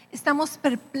aplastan. Estamos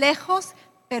perplejos,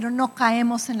 pero no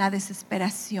caemos en la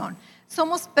desesperación.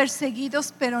 Somos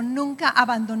perseguidos, pero nunca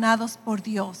abandonados por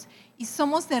Dios. Y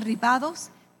somos derribados,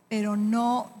 pero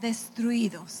no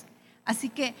destruidos. Así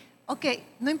que, ok,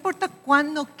 no importa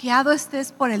cuán noqueado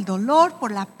estés por el dolor,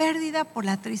 por la pérdida, por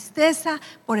la tristeza,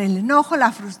 por el enojo,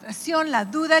 la frustración, la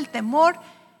duda, el temor,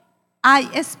 hay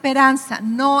esperanza,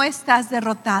 no estás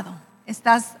derrotado.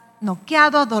 Estás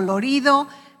noqueado, dolorido,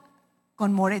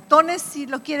 con moretones si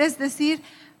lo quieres decir,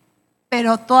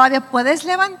 pero todavía puedes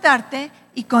levantarte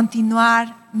y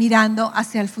continuar mirando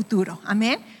hacia el futuro.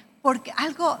 Amén. Porque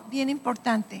algo bien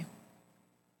importante,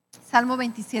 Salmo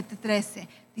 27:13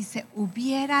 dice,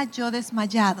 hubiera yo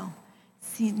desmayado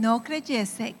si no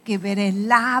creyese que veré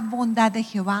la bondad de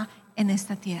Jehová en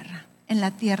esta tierra, en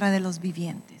la tierra de los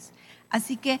vivientes.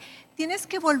 Así que tienes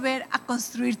que volver a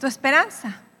construir tu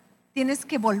esperanza. Tienes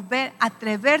que volver a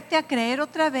atreverte a creer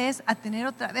otra vez, a tener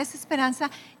otra vez esperanza.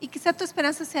 Y quizá tu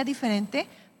esperanza sea diferente,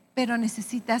 pero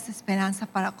necesitas esperanza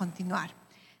para continuar.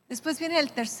 Después viene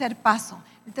el tercer paso.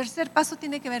 El tercer paso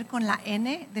tiene que ver con la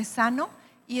N de sano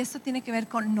y esto tiene que ver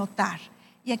con notar.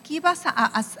 Y aquí vas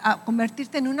a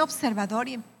convertirte en un observador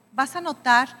y vas a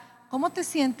notar cómo te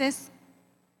sientes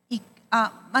y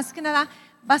más que nada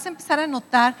vas a empezar a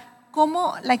notar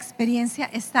cómo la experiencia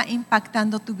está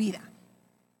impactando tu vida.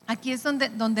 Aquí es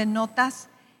donde notas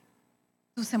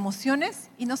tus emociones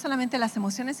y no solamente las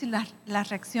emociones y las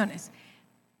reacciones.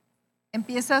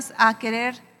 Empiezas a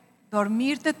querer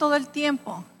dormirte todo el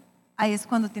tiempo. Ahí es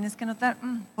cuando tienes que notar,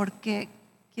 ¿por qué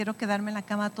quiero quedarme en la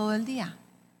cama todo el día?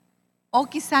 O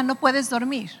quizá no puedes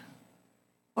dormir,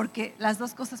 porque las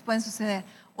dos cosas pueden suceder.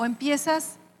 O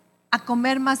empiezas a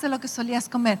comer más de lo que solías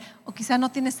comer, o quizá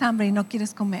no tienes hambre y no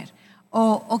quieres comer.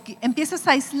 O empiezas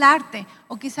a aislarte,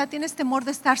 o quizá tienes temor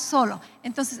de estar solo.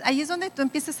 Entonces ahí es donde tú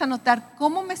empiezas a notar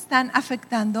cómo me están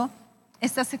afectando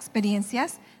estas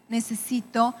experiencias.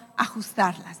 Necesito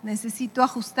ajustarlas,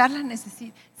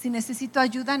 si necesito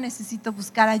ayuda, necesito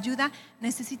buscar ayuda,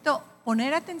 necesito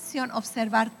poner atención,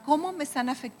 observar cómo me están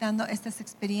afectando estas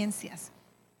experiencias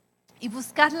y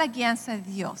buscar la guianza de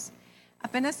Dios.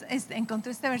 Apenas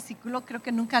encontré este versículo, creo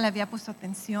que nunca le había puesto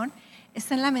atención.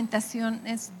 Está en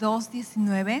Lamentaciones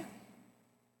 2:19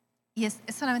 y es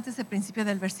solamente ese principio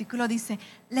del versículo. Dice,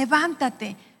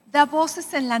 levántate, da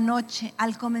voces en la noche,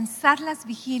 al comenzar las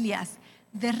vigilias,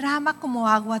 derrama como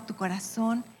agua tu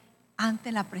corazón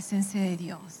ante la presencia de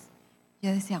Dios. Yo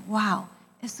decía, wow,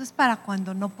 esto es para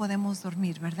cuando no podemos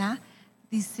dormir, ¿verdad?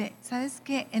 Dice, ¿sabes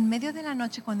qué? En medio de la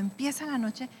noche, cuando empieza la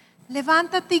noche,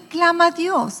 levántate y clama a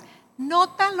Dios.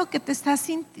 Nota lo que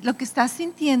estás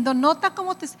sintiendo, nota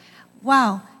cómo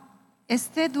wow,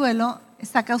 este duelo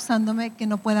está causándome que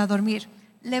no pueda dormir.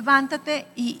 Levántate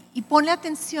y ponle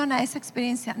atención a esa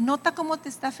experiencia. Nota cómo te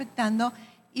está afectando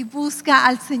y busca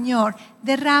al Señor.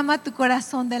 Derrama tu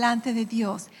corazón delante de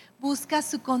Dios. Busca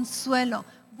su consuelo,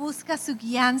 busca su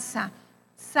guianza.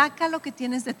 Saca lo que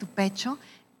tienes de tu pecho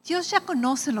Dios ya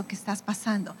conoce lo que estás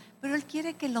pasando, pero Él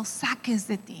quiere que lo saques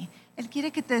de ti. Él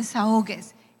quiere que te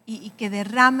desahogues y que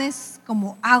derrames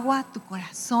como agua tu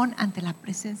corazón ante la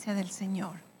presencia del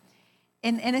Señor.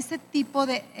 En este tipo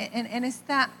de,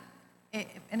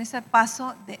 en ese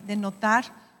paso de notar,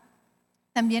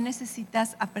 también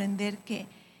necesitas aprender que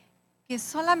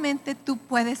solamente tú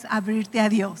puedes abrirte a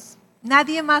Dios.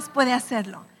 Nadie más puede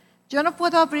hacerlo. Yo no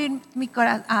puedo abrir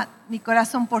mi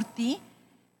corazón por ti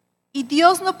y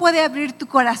Dios no puede abrir tu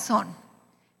corazón.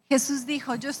 Jesús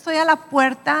dijo, yo estoy a la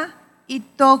puerta y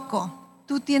toco.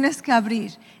 Tú tienes que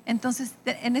abrir. Entonces,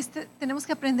 tenemos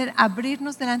que aprender a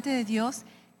abrirnos delante de Dios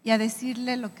y a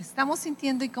decirle lo que estamos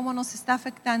sintiendo y cómo nos está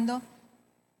afectando.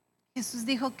 Jesús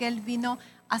dijo que Él vino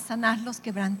a sanar los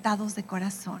quebrantados de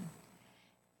corazón.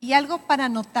 Y algo para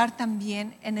notar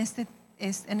también en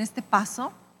este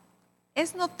paso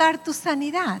es notar tu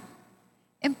sanidad.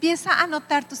 Empieza a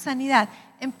notar tu sanidad.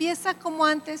 Empieza como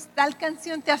antes, tal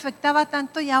canción te afectaba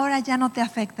tanto y ahora ya no te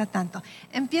afecta tanto.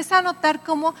 Empieza a notar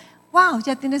como, wow,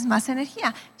 ya tienes más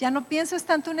energía. Ya no piensas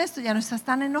tanto en esto, ya no estás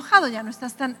tan enojado, ya no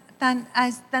estás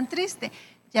tan triste.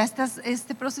 Ya estás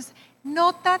proceso.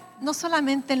 Nota no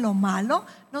solamente lo malo,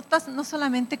 notas no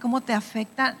solamente cómo te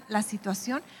afecta la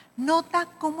situación, nota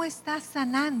cómo estás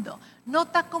sanando,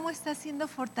 nota cómo estás siendo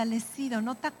fortalecido,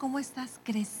 nota cómo estás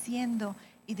creciendo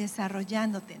y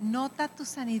desarrollándote. Nota tu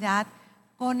sanidad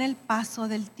con el paso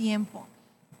del tiempo.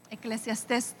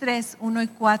 Eclesiastés 3, 1 y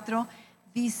 4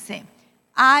 dice,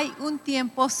 hay un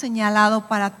tiempo señalado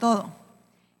para todo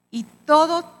y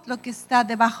todo lo que está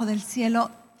debajo del cielo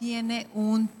tiene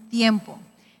un tiempo.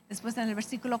 Después en el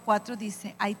versículo 4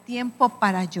 dice, hay tiempo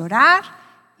para llorar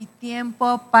y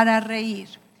tiempo para reír,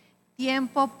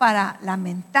 tiempo para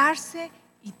lamentarse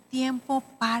y tiempo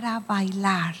para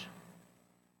bailar.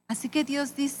 Así que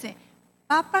Dios dice,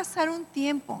 va a pasar un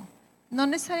tiempo. No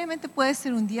necesariamente puede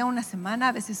ser un día, una semana,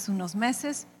 a veces unos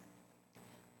meses,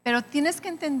 pero tienes que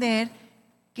entender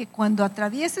que cuando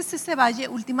atravieses ese valle,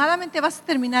 últimamente vas a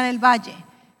terminar el valle.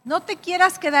 No te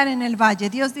quieras quedar en el valle.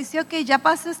 Dios dice, ok, ya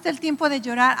pasaste el tiempo de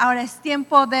llorar, ahora es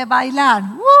tiempo de bailar.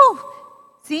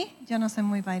 ¿Sí? Yo no soy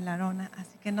muy bailarona,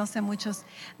 así que no sé muchos,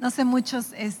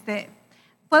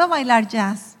 puedo bailar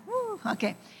jazz.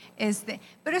 Ok,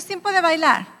 pero es tiempo de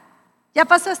bailar. Ya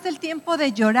pasaste el tiempo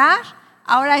de llorar,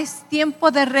 ahora es tiempo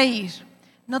de reír.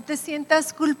 No te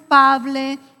sientas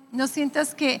culpable, no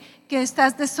sientas que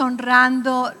estás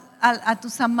deshonrando a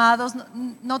tus amados,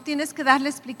 no tienes que darle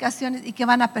explicaciones y que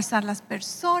van a pensar las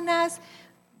personas,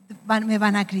 me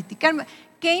van a criticar.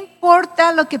 ¿Qué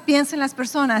importa lo que piensen las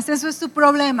personas? Eso es tu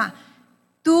problema.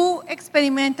 Tú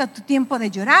experimenta tu tiempo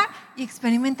de llorar y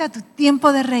experimenta tu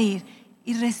tiempo de reír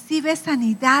y recibe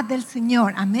sanidad del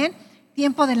Señor. Amén.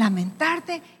 Tiempo de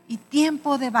lamentarte y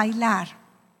tiempo de bailar.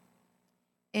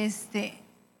 El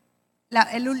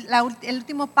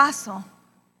último paso,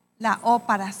 la O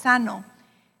para sano,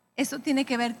 eso tiene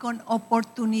que ver con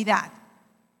oportunidad.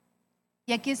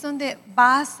 Y aquí es donde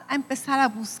vas a empezar a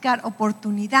buscar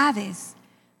oportunidades,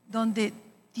 donde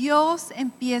Dios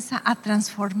empieza a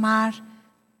transformar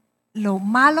lo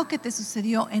malo que te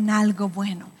sucedió en algo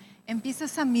bueno.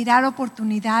 Empiezas a mirar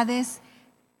oportunidades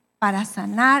para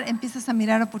sanar, empiezas a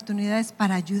mirar oportunidades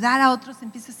para ayudar a otros,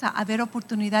 empiezas a ver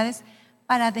oportunidades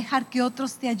para dejar que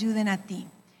otros te ayuden a ti.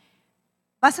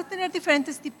 Vas a tener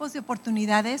diferentes tipos de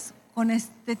oportunidades con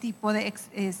este tipo de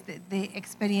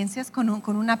experiencias, con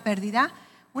una pérdida.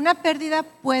 Una pérdida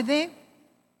puede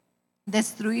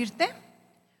destruirte,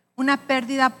 una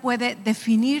pérdida puede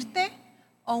definirte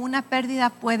o una pérdida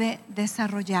puede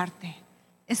desarrollarte.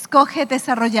 Escoge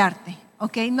desarrollarte,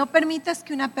 ¿ok? No permitas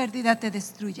que una pérdida te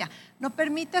destruya, no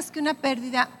permitas que una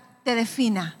pérdida te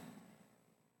defina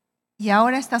y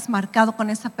ahora estás marcado con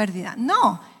esa pérdida.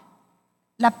 No.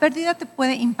 La pérdida te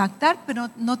puede impactar,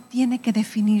 pero no tiene que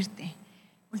definirte.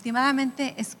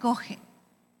 Últimamente escoge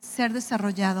ser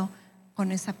desarrollado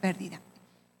con esa pérdida.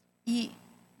 Y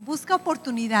busca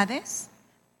oportunidades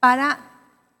para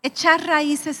echar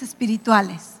raíces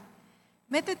espirituales.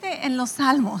 Métete en los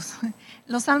salmos.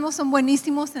 Los salmos son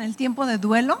buenísimos en el tiempo de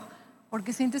duelo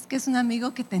porque sientes que es un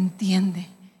amigo que te entiende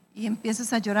y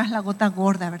empiezas a llorar la gota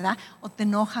gorda, ¿verdad? O te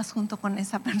enojas junto con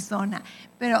esa persona.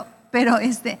 Pero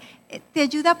te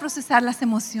ayuda a procesar las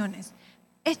emociones.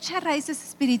 Echa raíces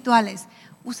espirituales.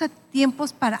 Usa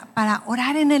tiempos para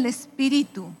orar en el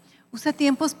Espíritu. Usa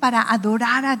tiempos para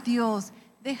adorar a Dios.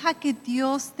 Deja que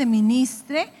Dios te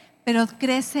ministre, pero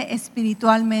crece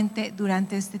espiritualmente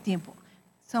durante este tiempo.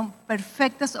 Son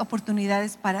perfectas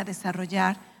oportunidades para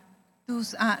desarrollar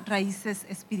tus raíces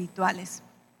espirituales.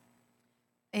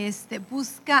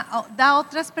 Da a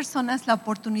otras personas la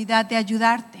oportunidad de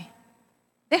ayudarte.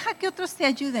 Deja que otros te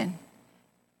ayuden.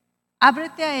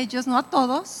 Ábrete a ellos, no a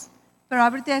todos, pero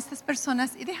ábrete a estas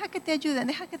personas y deja que te ayuden,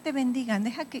 deja que te bendigan,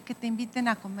 deja que te inviten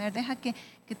a comer, deja que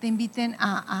te inviten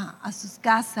a sus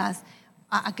casas,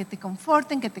 a que te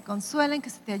conforten, que te consuelen, que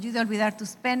se te ayude a olvidar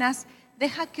tus penas.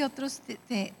 Deja que otros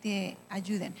te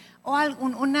ayuden. O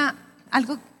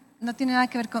algo no tiene nada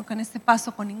que ver con este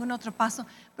paso, con ningún otro paso,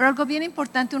 pero algo bien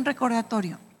importante, un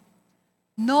recordatorio.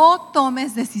 No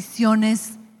tomes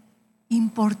decisiones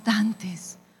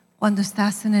importantes cuando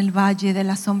estás en el valle de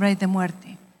la sombra y de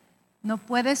muerte. No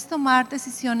puedes tomar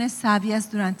decisiones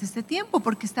sabias durante este tiempo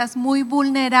porque estás muy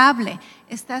vulnerable,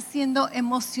 estás siendo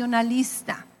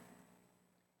emocionalista.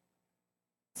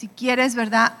 Si quieres,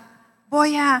 ¿verdad?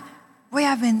 Voy a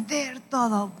vender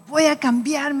todo, voy a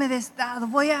cambiarme de estado,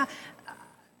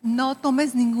 no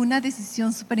tomes ninguna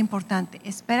decisión súper importante.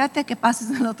 Espérate a que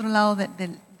pases al otro lado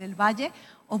del valle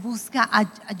o busca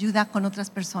ayuda con otras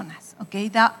personas, ¿ok?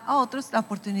 Da a otros la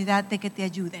oportunidad de que te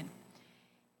ayuden.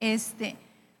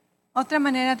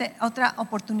 Otra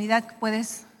oportunidad que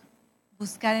puedes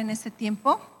buscar en ese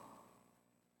tiempo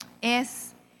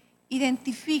es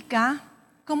identifica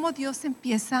cómo Dios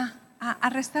empieza a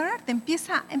restaurarte,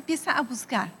 empieza a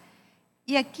buscar.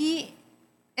 Y aquí,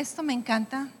 esto me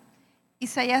encanta,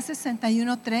 Isaías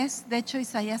 61:3, de hecho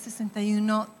Isaías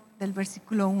 61 del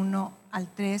versículo 1 al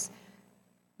 3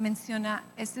 menciona,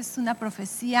 esta es una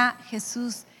profecía,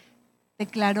 Jesús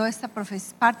declaró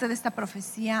parte de esta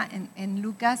profecía en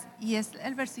Lucas y es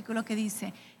el versículo que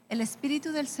dice, el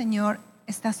Espíritu del Señor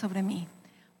está sobre mí,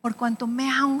 por cuanto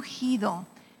me ha ungido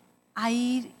a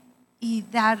ir y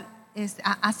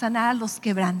a sanar a los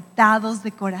quebrantados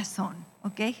de corazón.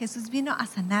 ¿Okay? Jesús vino a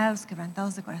sanar a los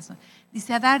quebrantados de corazón.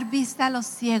 Dice, a dar vista a los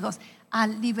ciegos, a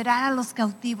liberar a los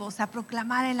cautivos, a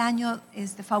proclamar el año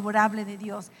favorable de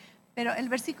Dios. Pero el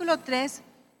versículo 3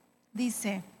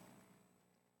 dice,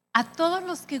 a todos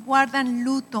los que guardan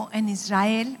luto en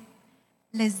Israel,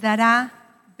 les dará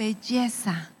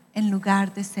belleza en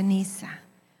lugar de ceniza,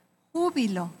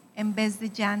 júbilo en vez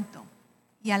de llanto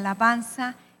y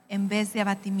alabanza en vez de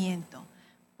abatimiento.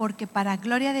 Porque para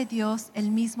gloria de Dios, Él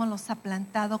mismo los ha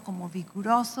plantado como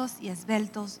vigorosos y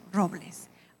esbeltos robles.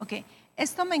 Okay.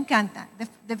 Esto me encanta.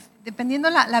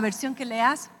 Dependiendo la versión que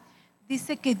leas,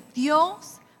 dice que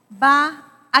Dios va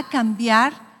a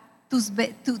cambiar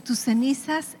tus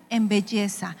cenizas en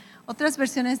belleza. Otras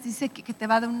versiones dice que te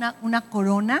va a dar una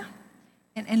corona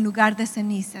en lugar de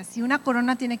cenizas. Y una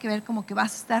corona tiene que ver como que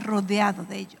vas a estar rodeado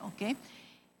de ello. Okay.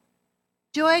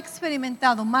 Yo he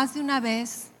experimentado más de una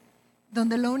vez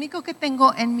donde lo único que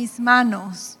tengo en mis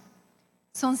manos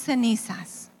son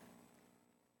cenizas,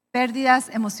 pérdidas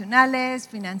emocionales,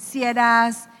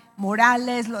 financieras,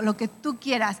 morales, lo que tú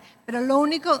quieras, pero lo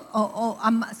único,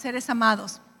 seres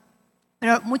amados.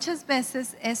 Pero muchas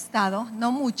veces he estado,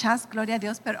 no muchas, gloria a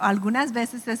Dios, pero algunas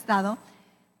veces he estado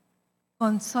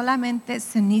con solamente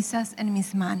cenizas en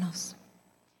mis manos.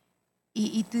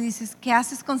 Y tú dices, ¿qué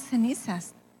haces con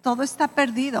cenizas? Todo está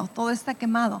perdido, todo está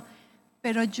quemado.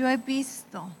 Pero yo he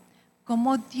visto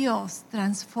cómo Dios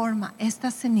transforma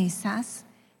estas cenizas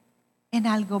en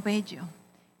algo bello,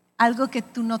 algo que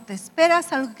tú no te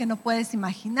esperas, algo que no puedes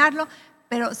imaginarlo,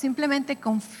 pero simplemente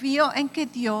confío en que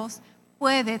Dios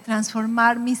puede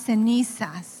transformar mis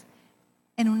cenizas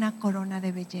en una corona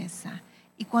de belleza.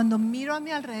 Y cuando miro a mi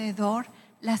alrededor,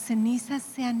 las cenizas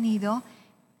se han ido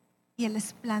y el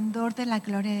esplendor de la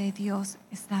gloria de Dios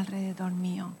está alrededor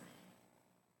mío.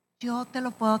 Yo te lo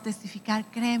puedo testificar,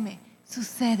 créeme,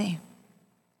 sucede.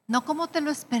 No como te lo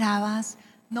esperabas,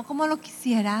 no como lo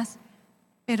quisieras,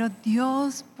 pero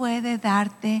Dios puede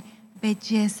darte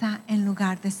belleza en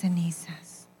lugar de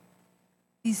cenizas.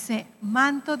 Dice,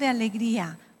 manto de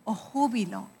alegría o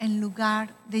júbilo en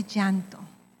lugar de llanto.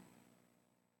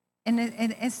 En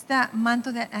esta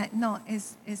manto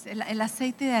es el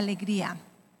aceite de alegría,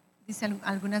 dice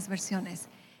algunas versiones.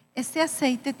 Este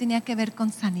aceite tenía que ver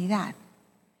con sanidad.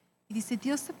 Y dice,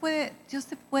 Dios te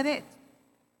puede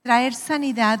traer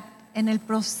sanidad en el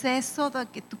proceso de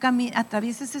que tú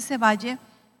atravieses ese valle.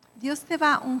 Dios te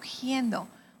va ungiendo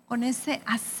con ese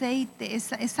aceite,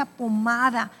 esa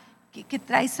pomada que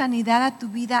trae sanidad a tu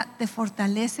vida, te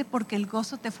fortalece porque el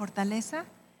gozo te fortalece.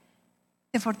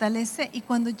 Y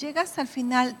cuando llegas al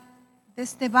final de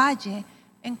este valle,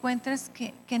 encuentras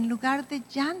que en lugar de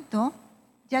llanto,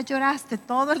 ya lloraste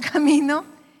todo el camino,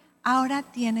 ahora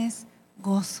tienes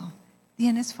gozo.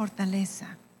 Tienes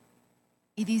fortaleza.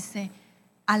 Y dice,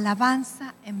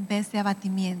 alabanza en vez de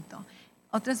abatimiento.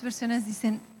 Otras versiones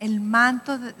dicen, el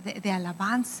manto de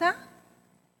alabanza,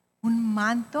 un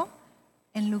manto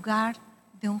en lugar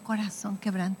de un corazón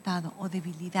quebrantado o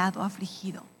debilidad o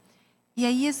afligido. Y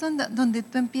ahí es donde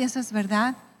tú empiezas,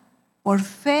 ¿verdad? Por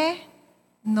fe,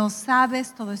 no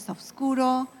sabes, todo está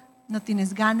oscuro, no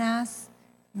tienes ganas,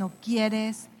 no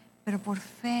quieres, pero por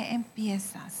fe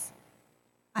empiezas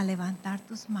a levantar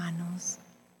tus manos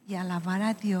y alabar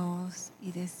a Dios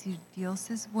y decir,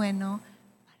 Dios es bueno,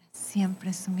 para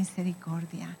siempre su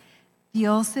misericordia.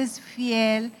 Dios es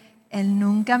fiel, Él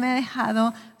nunca me ha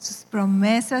dejado, sus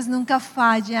promesas nunca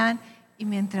fallan, y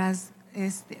mientras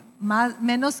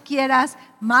menos quieras,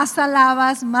 más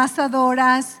alabas, más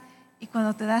adoras, y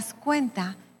cuando te das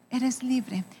cuenta, eres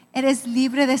libre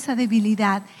de esa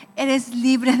debilidad, eres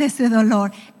libre de ese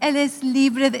dolor, eres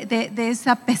libre de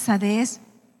esa pesadez,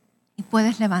 y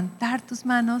puedes levantar tus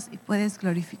manos y puedes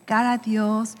glorificar a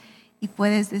Dios y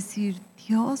puedes decir,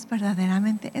 Dios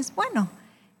verdaderamente es bueno.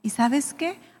 ¿Y sabes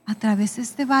qué? Atravesé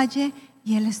este valle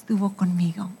y Él estuvo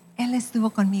conmigo. Él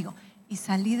estuvo conmigo. Y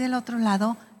salí del otro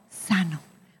lado sano,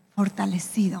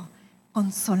 fortalecido,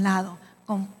 consolado,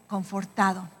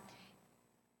 confortado.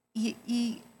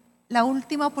 Y la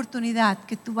última oportunidad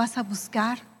que tú vas a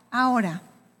buscar ahora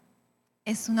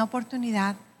es una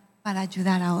oportunidad para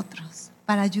ayudar a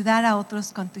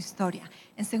otros con tu historia.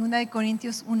 En 2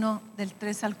 Corintios 1, del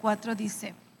 3 al 4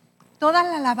 dice, toda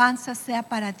la alabanza sea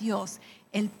para Dios,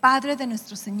 el Padre de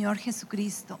nuestro Señor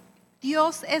Jesucristo.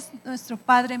 Dios es nuestro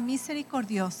Padre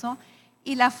misericordioso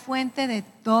y la fuente de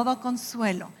todo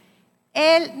consuelo.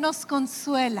 Él nos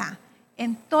consuela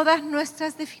en todas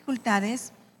nuestras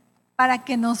dificultades para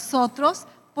que nosotros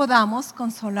podamos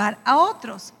consolar a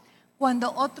otros.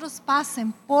 Cuando otros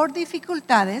pasen por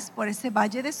dificultades, por ese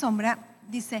valle de sombra,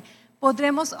 dice,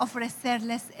 podremos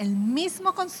ofrecerles el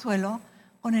mismo consuelo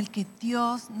con el que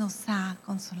Dios nos ha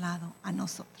consolado a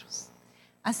nosotros.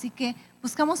 Así que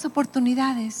buscamos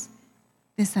oportunidades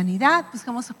de sanidad,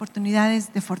 buscamos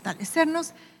oportunidades de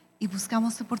fortalecernos y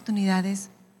buscamos oportunidades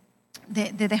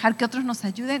de dejar que otros nos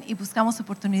ayuden y buscamos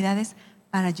oportunidades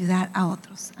para ayudar a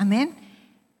otros. Amén.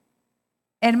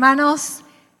 Hermanos,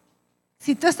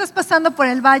 si tú estás pasando por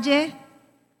el valle,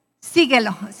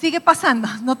 síguelo, sigue pasando,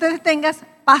 no te detengas,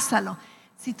 pásalo.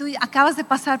 Si tú acabas de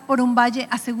pasar por un valle,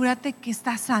 asegúrate que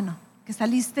estás sano, que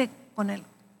saliste con el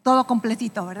todo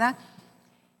completito, ¿verdad?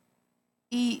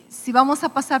 Y si vamos a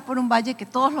pasar por un valle, que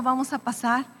todos lo vamos a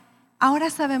pasar, ahora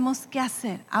sabemos qué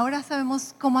hacer, ahora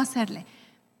sabemos cómo hacerle.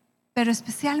 Pero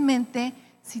especialmente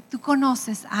si tú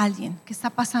conoces a alguien que está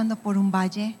pasando por un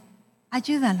valle,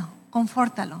 ayúdalo,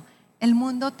 confórtalo. El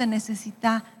mundo te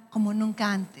necesita como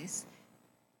nunca antes.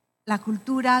 La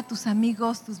cultura, tus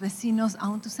amigos, tus vecinos,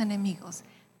 aún tus enemigos,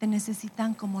 te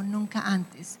necesitan como nunca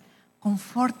antes.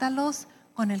 Confórtalos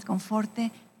con el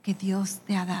conforte que Dios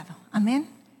te ha dado. Amén.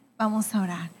 Vamos a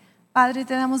orar. Padre,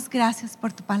 te damos gracias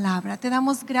por tu palabra. Te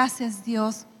damos gracias,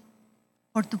 Dios,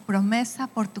 por tu promesa,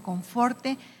 por tu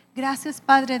conforte. Gracias,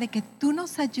 Padre, de que tú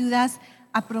nos ayudas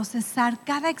a procesar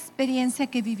cada experiencia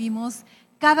que vivimos,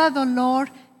 cada dolor,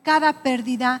 cada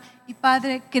pérdida. Y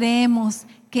Padre, creemos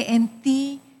que en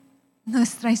ti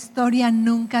nuestra historia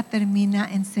nunca termina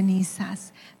en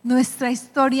cenizas. Nuestra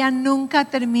historia nunca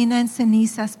termina en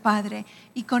cenizas, Padre.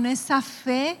 Y con esa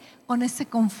fe, con ese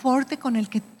conforte con el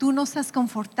que tú nos has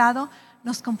confortado,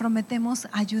 nos comprometemos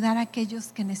a ayudar a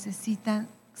aquellos que necesitan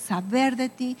saber de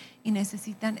ti y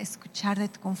necesitan escuchar de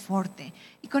tu conforte.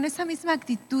 Y con esa misma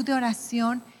actitud de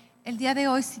oración, el día de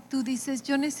hoy, si tú dices,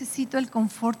 yo necesito el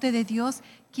conforte de Dios,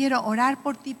 quiero orar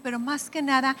por ti, pero más que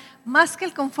nada, más que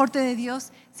el conforte de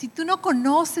Dios, si tú no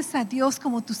conoces a Dios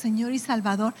como tu Señor y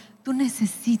Salvador, tú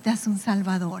necesitas un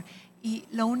Salvador. Y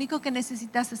lo único que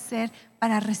necesitas hacer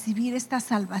para recibir esta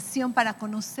salvación, para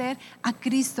conocer a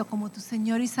Cristo como tu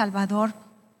Señor y Salvador,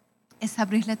 es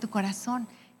abrirle tu corazón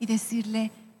y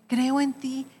decirle, creo en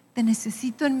ti, te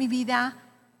necesito en mi vida,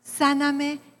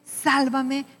 sáname,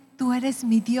 sálvame. Tú eres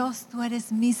mi Dios, tú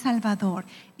eres mi Salvador.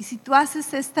 Y si tú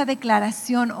haces esta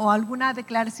declaración o alguna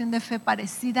declaración de fe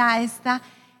parecida a esta,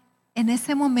 en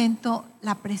ese momento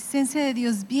la presencia de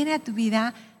Dios viene a tu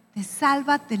vida, te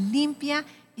salva, te limpia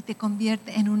y te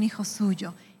convierte en un hijo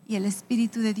suyo. Y el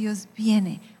Espíritu de Dios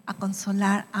viene a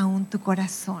consolar aún tu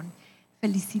corazón.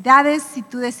 Felicidades si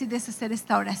tú decides hacer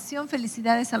esta oración.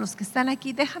 Felicidades a los que están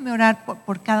aquí. Déjame orar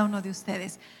por cada uno de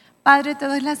ustedes. Padre, te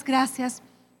doy las gracias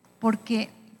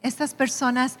porque estas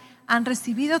personas han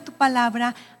recibido tu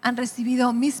palabra, han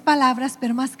recibido mis palabras,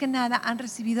 pero más que nada han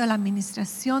recibido la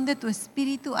administración de tu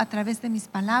Espíritu a través de mis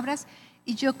palabras.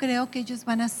 Y yo creo que ellos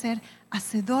van a ser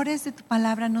hacedores de tu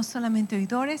palabra, no solamente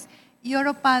oidores. Y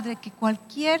oro, Padre, que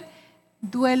cualquier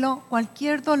duelo,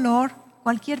 cualquier dolor,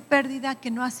 cualquier pérdida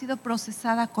que no ha sido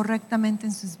procesada correctamente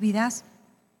en sus vidas,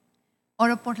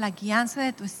 oro por la guianza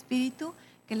de tu Espíritu,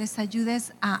 que les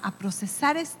ayudes a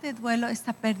procesar este duelo,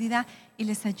 esta pérdida, y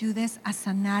les ayudes a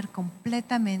sanar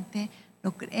completamente.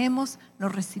 Lo creemos, lo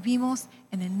recibimos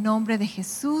en el nombre de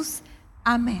Jesús.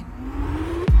 Amén.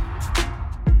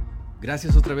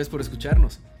 Gracias otra vez por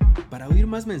escucharnos. Para oír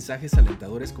más mensajes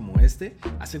alentadores como este,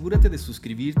 asegúrate de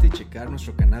suscribirte y checar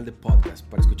nuestro canal de podcast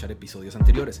para escuchar episodios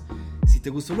anteriores. Si te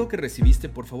gustó lo que recibiste,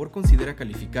 por favor considera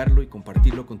calificarlo y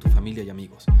compartirlo con tu familia y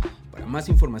amigos. Para más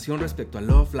información respecto a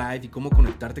Love Life y cómo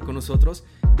conectarte con nosotros,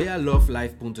 ve a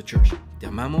lovelife.church. Te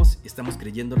amamos y estamos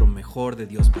creyendo lo mejor de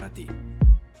Dios para ti.